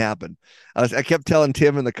didn't happen. I kept telling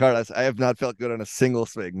Tim in the car, I have not felt good on a single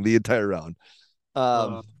swing the entire round.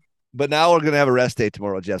 But now we're gonna have a rest day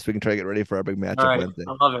tomorrow, Jeff, so we can try to get ready for our big matchup Wednesday.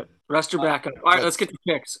 I love it. Rest your back up. All right, let's get to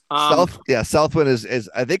picks. Southwind is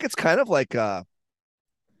I think it's kind of like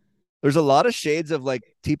there's a lot of shades of like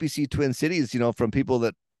TPC Twin Cities, from people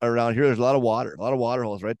that are around here. There's a lot of water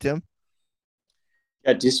holes, right, Tim?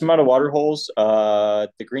 Yeah, decent amount of water holes.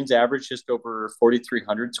 The greens average just over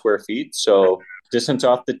 4,300 square feet. So distance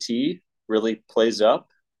off the tee really plays up.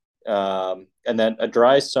 And then a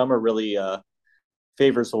dry summer really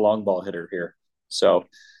favors the long ball hitter here. So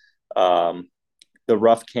the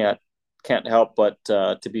rough can't help but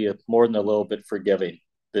to be more than a little bit forgiving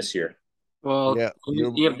this year. Well, yeah,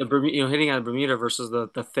 you have the Bermuda, hitting on Bermuda versus the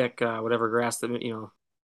thick whatever grass that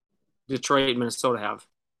Detroit and Minnesota have,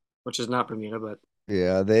 which is not Bermuda, but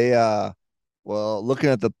yeah, they looking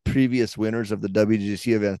at the previous winners of the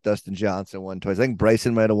WGC event, Dustin Johnson won twice. I think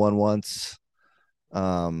Bryson might have won once.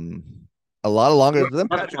 A lot of longer than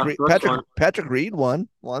Patrick Reed won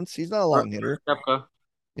once. He's not a long hitter.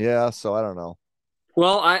 Yeah, so I don't know.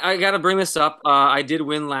 Well, I got to bring this up. I did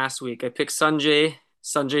win last week. I picked Sanjay.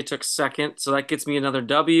 Sanjay took second, so that gets me another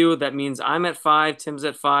W. That means I'm at 5, Tim's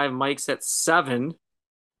at 5, Mike's at 7.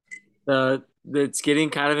 It's getting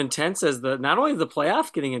kind of intense as not only the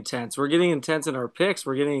playoff getting intense, we're getting intense in our picks.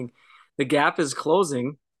 The gap is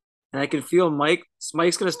closing, and I can feel Mike's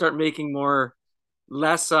going to start making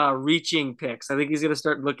less reaching picks. I think he's going to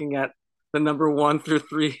start looking at the number 1 through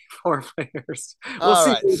 3, 4 players. All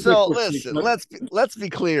right. So listen, let's be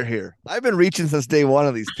clear here. I've been reaching since day one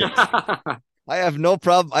of these picks. I have no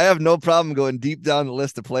problem going deep down the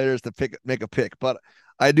list of players to make a pick, but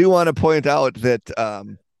I do want to point out that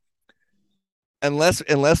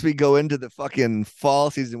unless we go into the fucking fall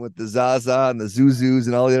season with the Zaza and the Zuzus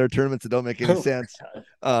and all the other tournaments that don't make any sense,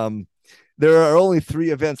 there are only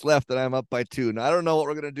 3 events left that I'm up by 2. And I don't know what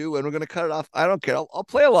we're gonna do when we're gonna cut it off. I don't care. I'll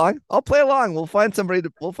play along. We'll find somebody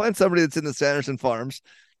that's in the Sanderson Farms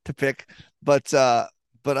to pick. But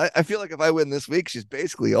I feel like if I win this week, she's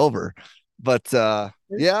basically over. But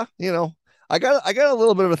yeah, I got a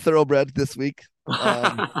little bit of a thoroughbred this week.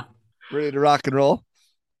 Ready to rock and roll.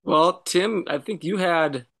 Well, Tim, I think you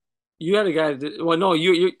had a guy.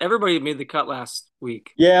 You everybody made the cut last week.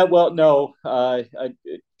 Yeah, well, no,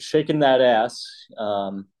 shaking that ass.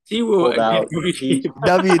 He will WD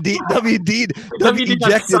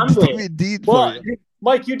ejected WD. Well,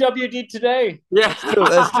 Mike, you WD today. Yeah,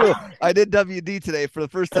 that's true. I did WD today for the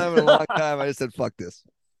first time in a long time. I just said, "Fuck this."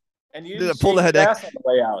 And you pull the Hideki on the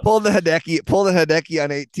way out. Pull the Hideki on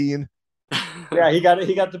 18. Yeah, he got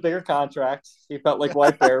the bigger contract. He felt like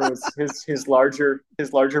White Bear was his larger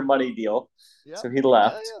money deal, so he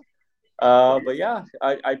left. But yeah,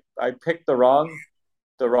 I picked the wrong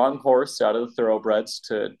horse out of the thoroughbreds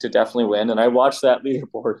to definitely win, and I watched that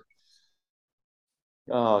leaderboard.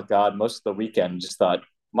 Oh God, most of the weekend just thought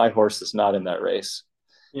my horse is not in that race.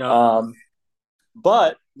 Yeah.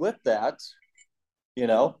 But with that,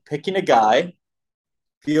 picking a guy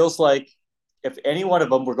feels like if any one of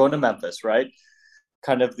them were going to Memphis, right?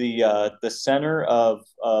 Kind of the center of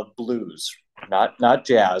blues, not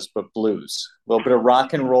jazz, but blues. A little bit of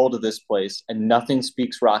rock and roll to this place, and nothing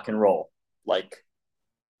speaks rock and roll like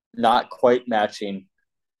not quite matching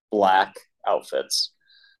black outfits.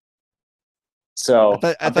 So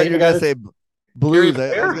I thought you were gonna say blues.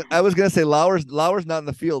 I was gonna say Lauer's not in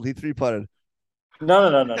the field. He 3-putted. No.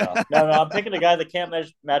 I'm picking a guy that can't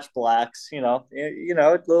match blacks. A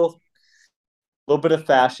little bit of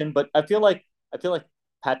fashion, but I feel like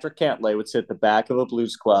Patrick Cantlay would sit at the back of a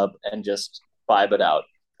blues club and just vibe it out.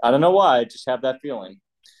 I don't know why, I just have that feeling.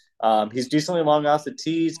 He's decently long off the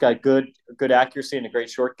tee. He's got good accuracy and a great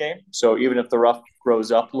short game. So even if the rough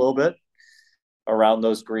grows up a little bit around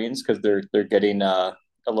those greens, because they're getting a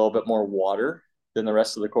little bit more water than the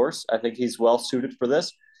rest of the course, I think he's well suited for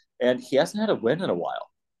this. and he hasn't had a win in a while.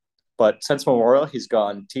 But since Memorial, he's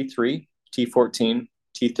gone T3, T14,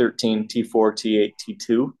 T13, T4, T8,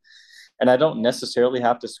 T2. And I don't necessarily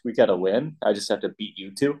have to squeak out a win. I just have to beat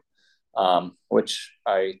you two, which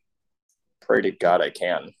I pray to God I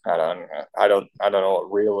can. I don't know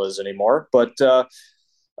what real is anymore. But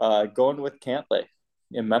going with Cantlay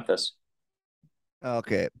in Memphis.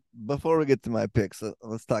 Okay, before we get to my picks,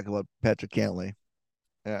 let's talk about Patrick Cantlay,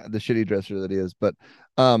 the shitty dresser that he is. But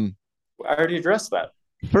I already addressed that.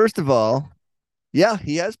 First of all, yeah,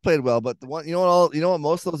 he has played well. But the one, you know what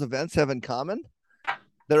most of those events have in common?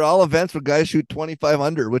 They're all events where guys shoot 25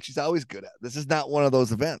 under, which he's always good at. This is not one of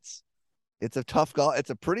those events. It's a tough golf.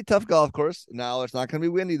 It's a pretty tough golf course. Now it's not going to be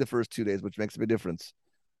windy the first 2 days, which makes a big difference.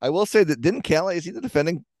 I will say that didn't Cantlay, is he the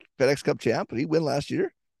defending FedEx Cup champ? Did he win last year?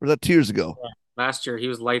 Or was that 2 years ago? Last year he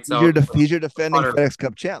was lights out. He's your defending FedEx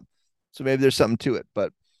Cup champ. So maybe there's something to it.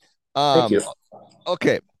 But thank you.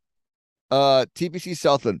 Okay. TPC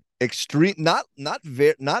Southland, extreme, not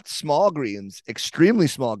small greens, extremely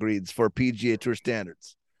small greens for PGA Tour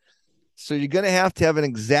standards. So you're going to have an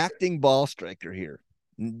exacting ball striker here.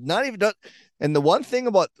 Not even done. And the one thing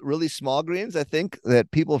about really small greens, I think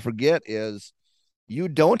that people forget is you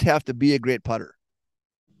don't have to be a great putter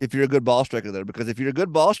if you're a good ball striker there, because if you're a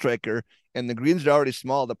good ball striker and the greens are already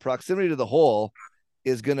small, the proximity to the hole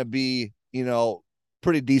is going to be,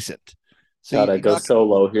 pretty decent. So God, I go so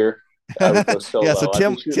low here. I would go so yeah, low.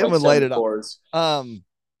 so Tim would light it up.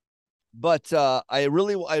 But I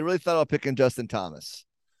really thought about picking Justin Thomas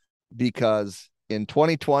because in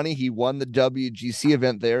 2020 he won the WGC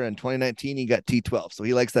event there. In 2019 he got T12, so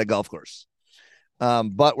he likes that golf course.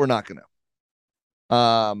 But we're not gonna.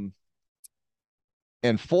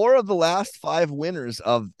 And 4 of the last 5 winners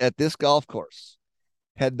at this golf course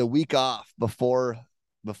had the week off before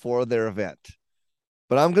their event.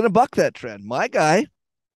 But I'm gonna buck that trend. My guy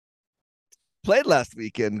played last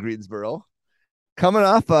week in Greensboro, coming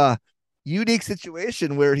off a unique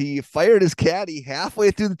situation where he fired his caddy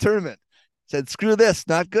halfway through the tournament, said, screw this,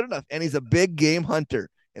 not good enough. And he's a big game hunter.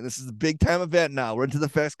 And this is a big time event now. We're into the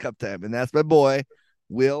FedEx Cup time. And that's my boy,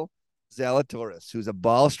 Will Zalatoris, who's a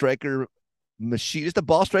ball striker machine, just a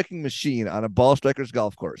ball striking machine on a ball striker's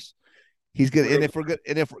golf course. He's gonna, and if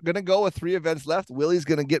we're gonna go with 3 events left, Willie's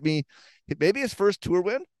gonna get me maybe his first tour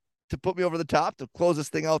win to put me over the top to close this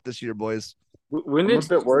thing out this year, boys. I'm a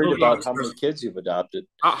bit worried about how many kids you've adopted.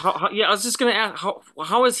 Yeah, I was just gonna ask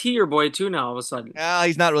how is he your boy too now all of a sudden?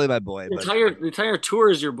 He's not really my boy. The entire tour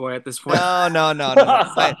is your boy at this point. No.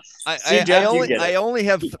 I only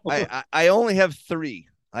have 3.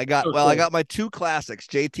 I got my 2 classics,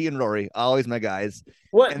 JT and Rory, always my guys.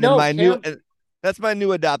 What? And then that's my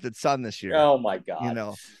new adopted son this year. Oh my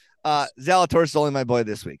God. Zalatoris is only my boy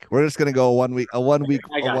this week. We're just gonna go a one week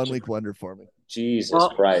wonder for me. Jesus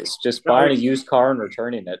Christ. Just buying a used car and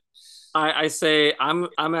returning it. I say I'm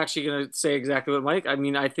actually gonna say exactly what Mike. I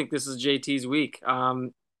mean, I think this is JT's week.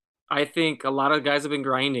 I think a lot of guys have been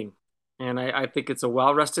grinding, and I think it's a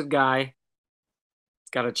well-rested guy. He's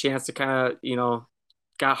got a chance to kind of,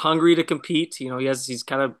 got hungry to compete. He's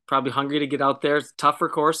kind of probably hungry to get out there. It's a tougher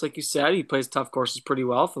course, like you said. He plays tough courses pretty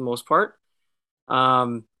well for the most part.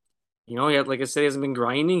 He had, like I said, he hasn't been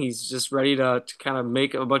grinding. He's just ready to kind of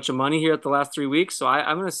make a bunch of money here at the last 3 weeks. So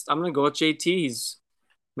I'm gonna go with JT. He's,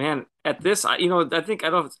 man, at this, I think, I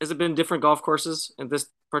don't know, has it been different golf courses in this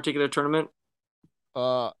particular tournament?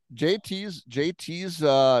 JT's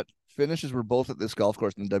finishes were both at this golf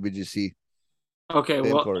course in the WGC. Okay,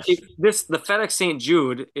 well, the FedEx St.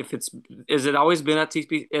 Jude, is it always been at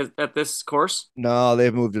at this course? No,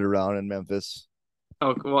 they've moved it around in Memphis.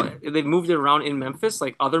 Oh, well, they've moved it around in Memphis,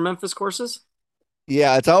 like other Memphis courses?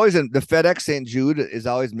 Yeah, it's always in the FedEx St. Jude is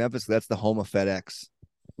always Memphis. That's the home of FedEx.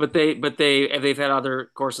 But they've had other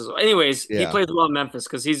courses. Anyways, He plays well in Memphis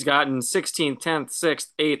because he's gotten 16th, 10th, 6th,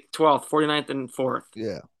 8th, 12th, 49th, and 4th.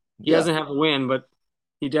 Yeah. He doesn't have a win, but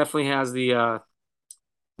he definitely has the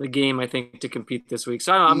game, I think, to compete this week.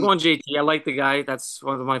 So I'm going JT. I like the guy. That's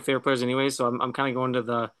one of my favorite players anyway. So I'm kind of going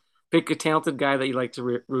to pick a talented guy that you like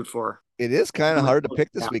to root for. It is kind of hard to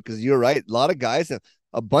pick this week because you're right.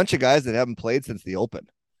 A bunch of guys that haven't played since the Open.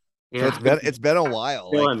 Yeah. So it's been a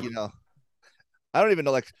while. I don't even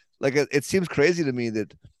know. Like it seems crazy to me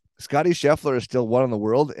that Scotty Scheffler is still one in the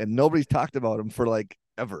world, and nobody's talked about him for like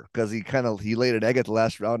ever because he laid an egg at the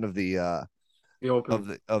last round of the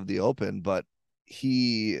Open. of the Open. But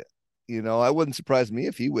he, I wouldn't surprise me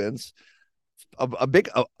if he wins. A big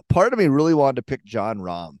part of me really wanted to pick John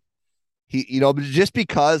Rahm. He, just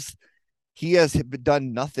because he has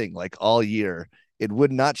done nothing like all year, it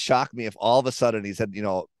would not shock me if all of a sudden he said,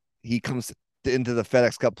 he comes into the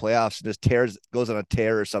FedEx Cup playoffs and just goes on a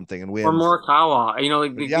tear or something and wins. Or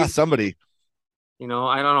Morikawa, somebody. I don't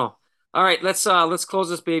know. All right, let's close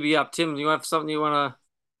this baby up. Tim, do you have something you want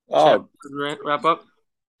to wrap up?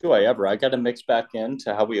 Do I ever? I got to mix back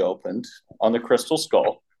into how we opened on the Crystal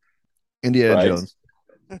Skull. Indiana Jones.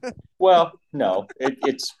 Well, no,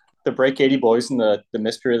 it's the Break 80 boys and the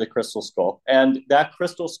mystery of the Crystal Skull. And that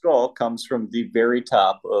Crystal Skull comes from the very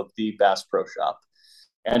top of the Bass Pro Shop.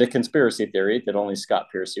 And a conspiracy theory that only Scott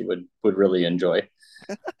Piercy would really enjoy.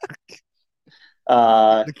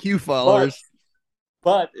 The Q followers.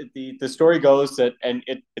 But the story goes that, and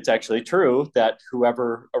it's actually true, that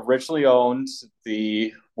whoever originally owned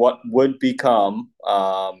what would become,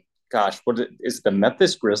 what is the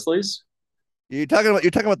Memphis Grizzlies? You're talking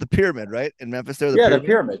about the pyramid, right? In Memphis, there. The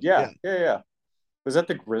pyramid. Yeah. Was that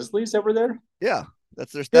the Grizzlies that were there? Yeah.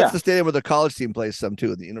 That's the stadium where the college team plays some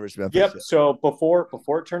too, the University of Memphis. Yep. So before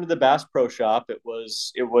it turned to the Bass Pro Shop, it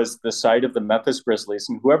was the site of the Memphis Grizzlies,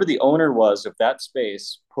 and whoever the owner was of that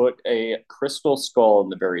space put a crystal skull in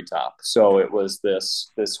the very top. So it was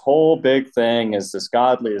this whole big thing: is this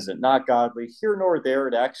godly? Is it not godly? Here nor there,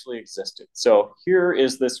 it actually existed. So here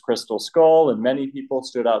is this crystal skull, and many people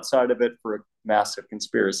stood outside of it for a massive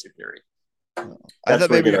conspiracy theory. I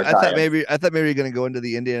thought maybe you're going to go into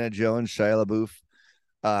the Indiana Jones, Shia LaBeouf.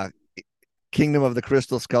 Kingdom of the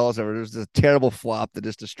Crystal Skulls. It was a terrible flop that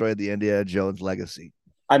just destroyed the Indiana Jones legacy.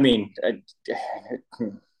 I mean,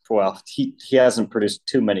 well, he hasn't produced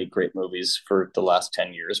too many great movies for the last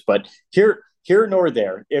 10 years, but here nor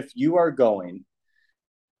there, if you are going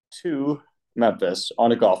to Memphis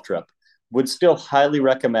on a golf trip, would still highly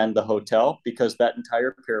recommend the hotel, because that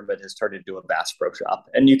entire pyramid has turned into a Bass Pro Shop,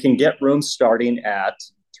 and you can get rooms starting at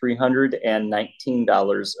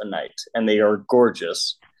 $319 a night, and they are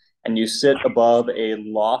gorgeous. And you sit above a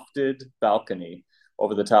lofted balcony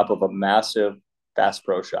over the top of a massive Bass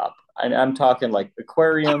Pro Shop. I'm talking like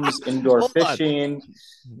aquariums, indoor fishing.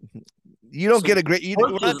 You don't get a great.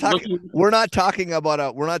 We're not talking about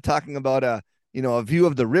a a view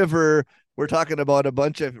of the river. We're talking about a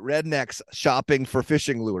bunch of rednecks shopping for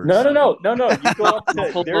fishing lures. No. You go up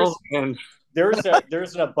to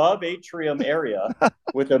there's an above atrium area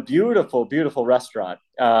with a beautiful, beautiful restaurant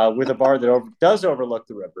with a bar that does overlook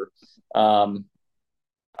the river. I'd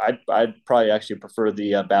probably actually prefer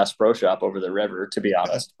the Bass Pro Shop over the river, to be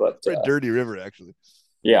honest. But it's a dirty river, actually.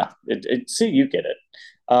 Yeah, see, you get it.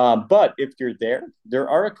 But if you're there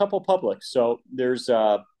are a couple publics. So there's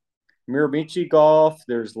Miramichi Golf,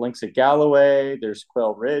 there's Links at Galloway, there's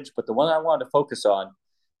Quail Ridge. But the one I wanted to focus on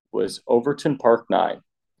was Overton Park 9,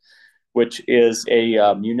 which is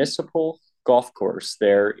a municipal golf course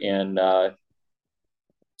there in the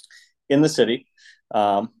city,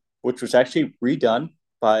 which was actually redone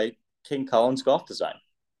by King Collins Golf Design.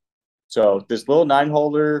 So this little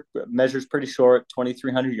 9-holer measures pretty short,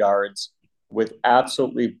 2,300 yards, with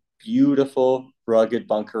absolutely beautiful, rugged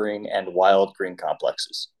bunkering and wild green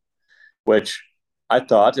complexes, which I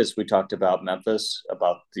thought, as we talked about Memphis,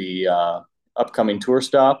 about the upcoming tour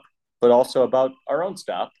stop, but also about our own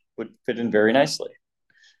stop, would fit in very nicely.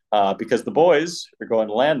 Because the boys are going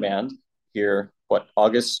to Landman here,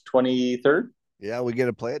 August 23rd? Yeah, we get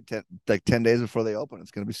to play it 10 days before they open.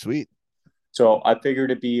 It's going to be sweet. So I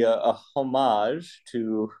figured it'd be a homage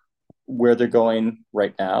to where they're going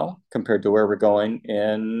right now compared to where we're going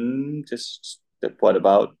in just, about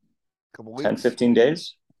a couple weeks? 10, 15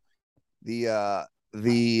 days? The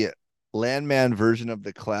Landman version of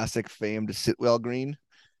the classic famed Sitwell Green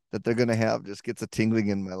that they're going to have just gets a tingling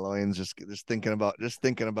in my loins just thinking about it. It's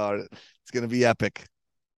going to be epic.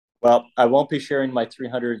 Well, I won't be sharing my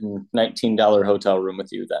 $319 hotel room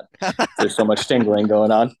with you then. There's so much tingling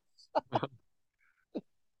going on.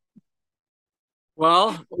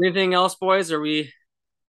 Well, anything else, boys? Are we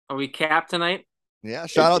capped tonight? Yeah,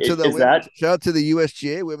 shout out to the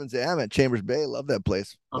USGA Women's Am at Chambers Bay. Love that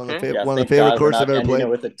place. Okay. One of the favorite courses I've ever played.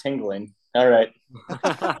 With a tingling. All right.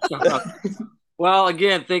 Well,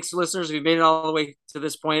 again, thanks to listeners. We've made it all the way to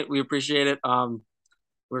this point. We appreciate it.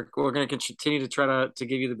 We're going to continue to try to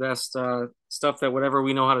give you the best stuff that whatever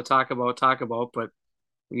we know how to talk about. But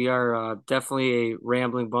we are definitely a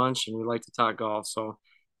rambling bunch, and we like to talk golf. So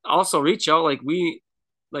also reach out. We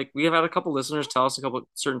have had a couple listeners tell us a couple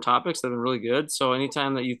certain topics that have been really good. So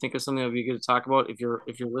anytime that you think of something that would be good to talk about, if you're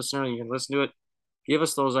a listener and you can listen to it, give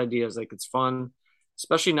us those ideas. It's fun,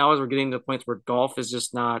 especially now as we're getting to the point where golf is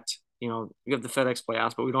just not. We have the FedEx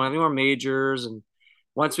playoffs, but we don't have any more majors. And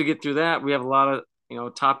once we get through that, we have a lot of,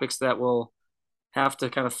 topics that we'll have to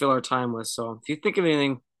kind of fill our time with. So if you think of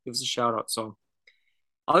anything, give us a shout out. So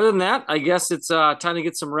other than that, I guess it's time to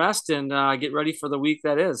get some rest and get ready for the week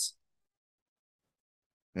that is.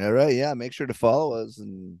 All right. Yeah. Make sure to follow us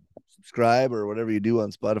and subscribe or whatever you do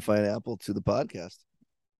on Spotify and Apple to the podcast.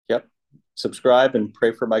 Yep. Subscribe and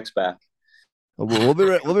pray for Mike's back. We'll be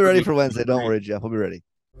ready for Wednesday. Don't worry, Jeff. We'll be ready.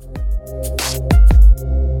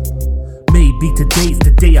 Maybe today's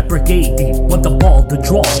the day I break 80. Want the ball to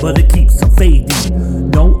draw, but it keeps on fading.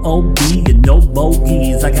 No OB and no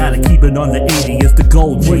bogeys. I gotta keep it on the 80. It's the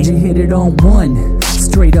goal, G. Would you hit it on one?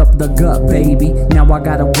 Straight up the gut, baby. Now I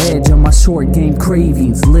got a wedge on my short game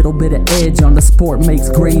cravings. Little bit of edge on the sport makes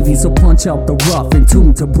gravy. So punch out the rough and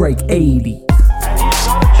tune to break 80.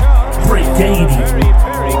 Break 80. Very,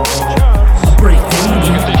 very good chance. Break 80. Look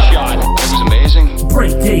at this shot. It was amazing.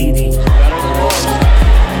 Break 80.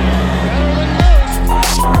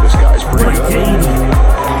 This guy's pretty Break good.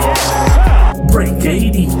 80. Break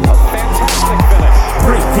 80. Fantastic finish.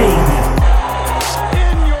 Break 80.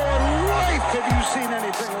 In your life, have you seen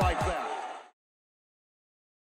anything like that?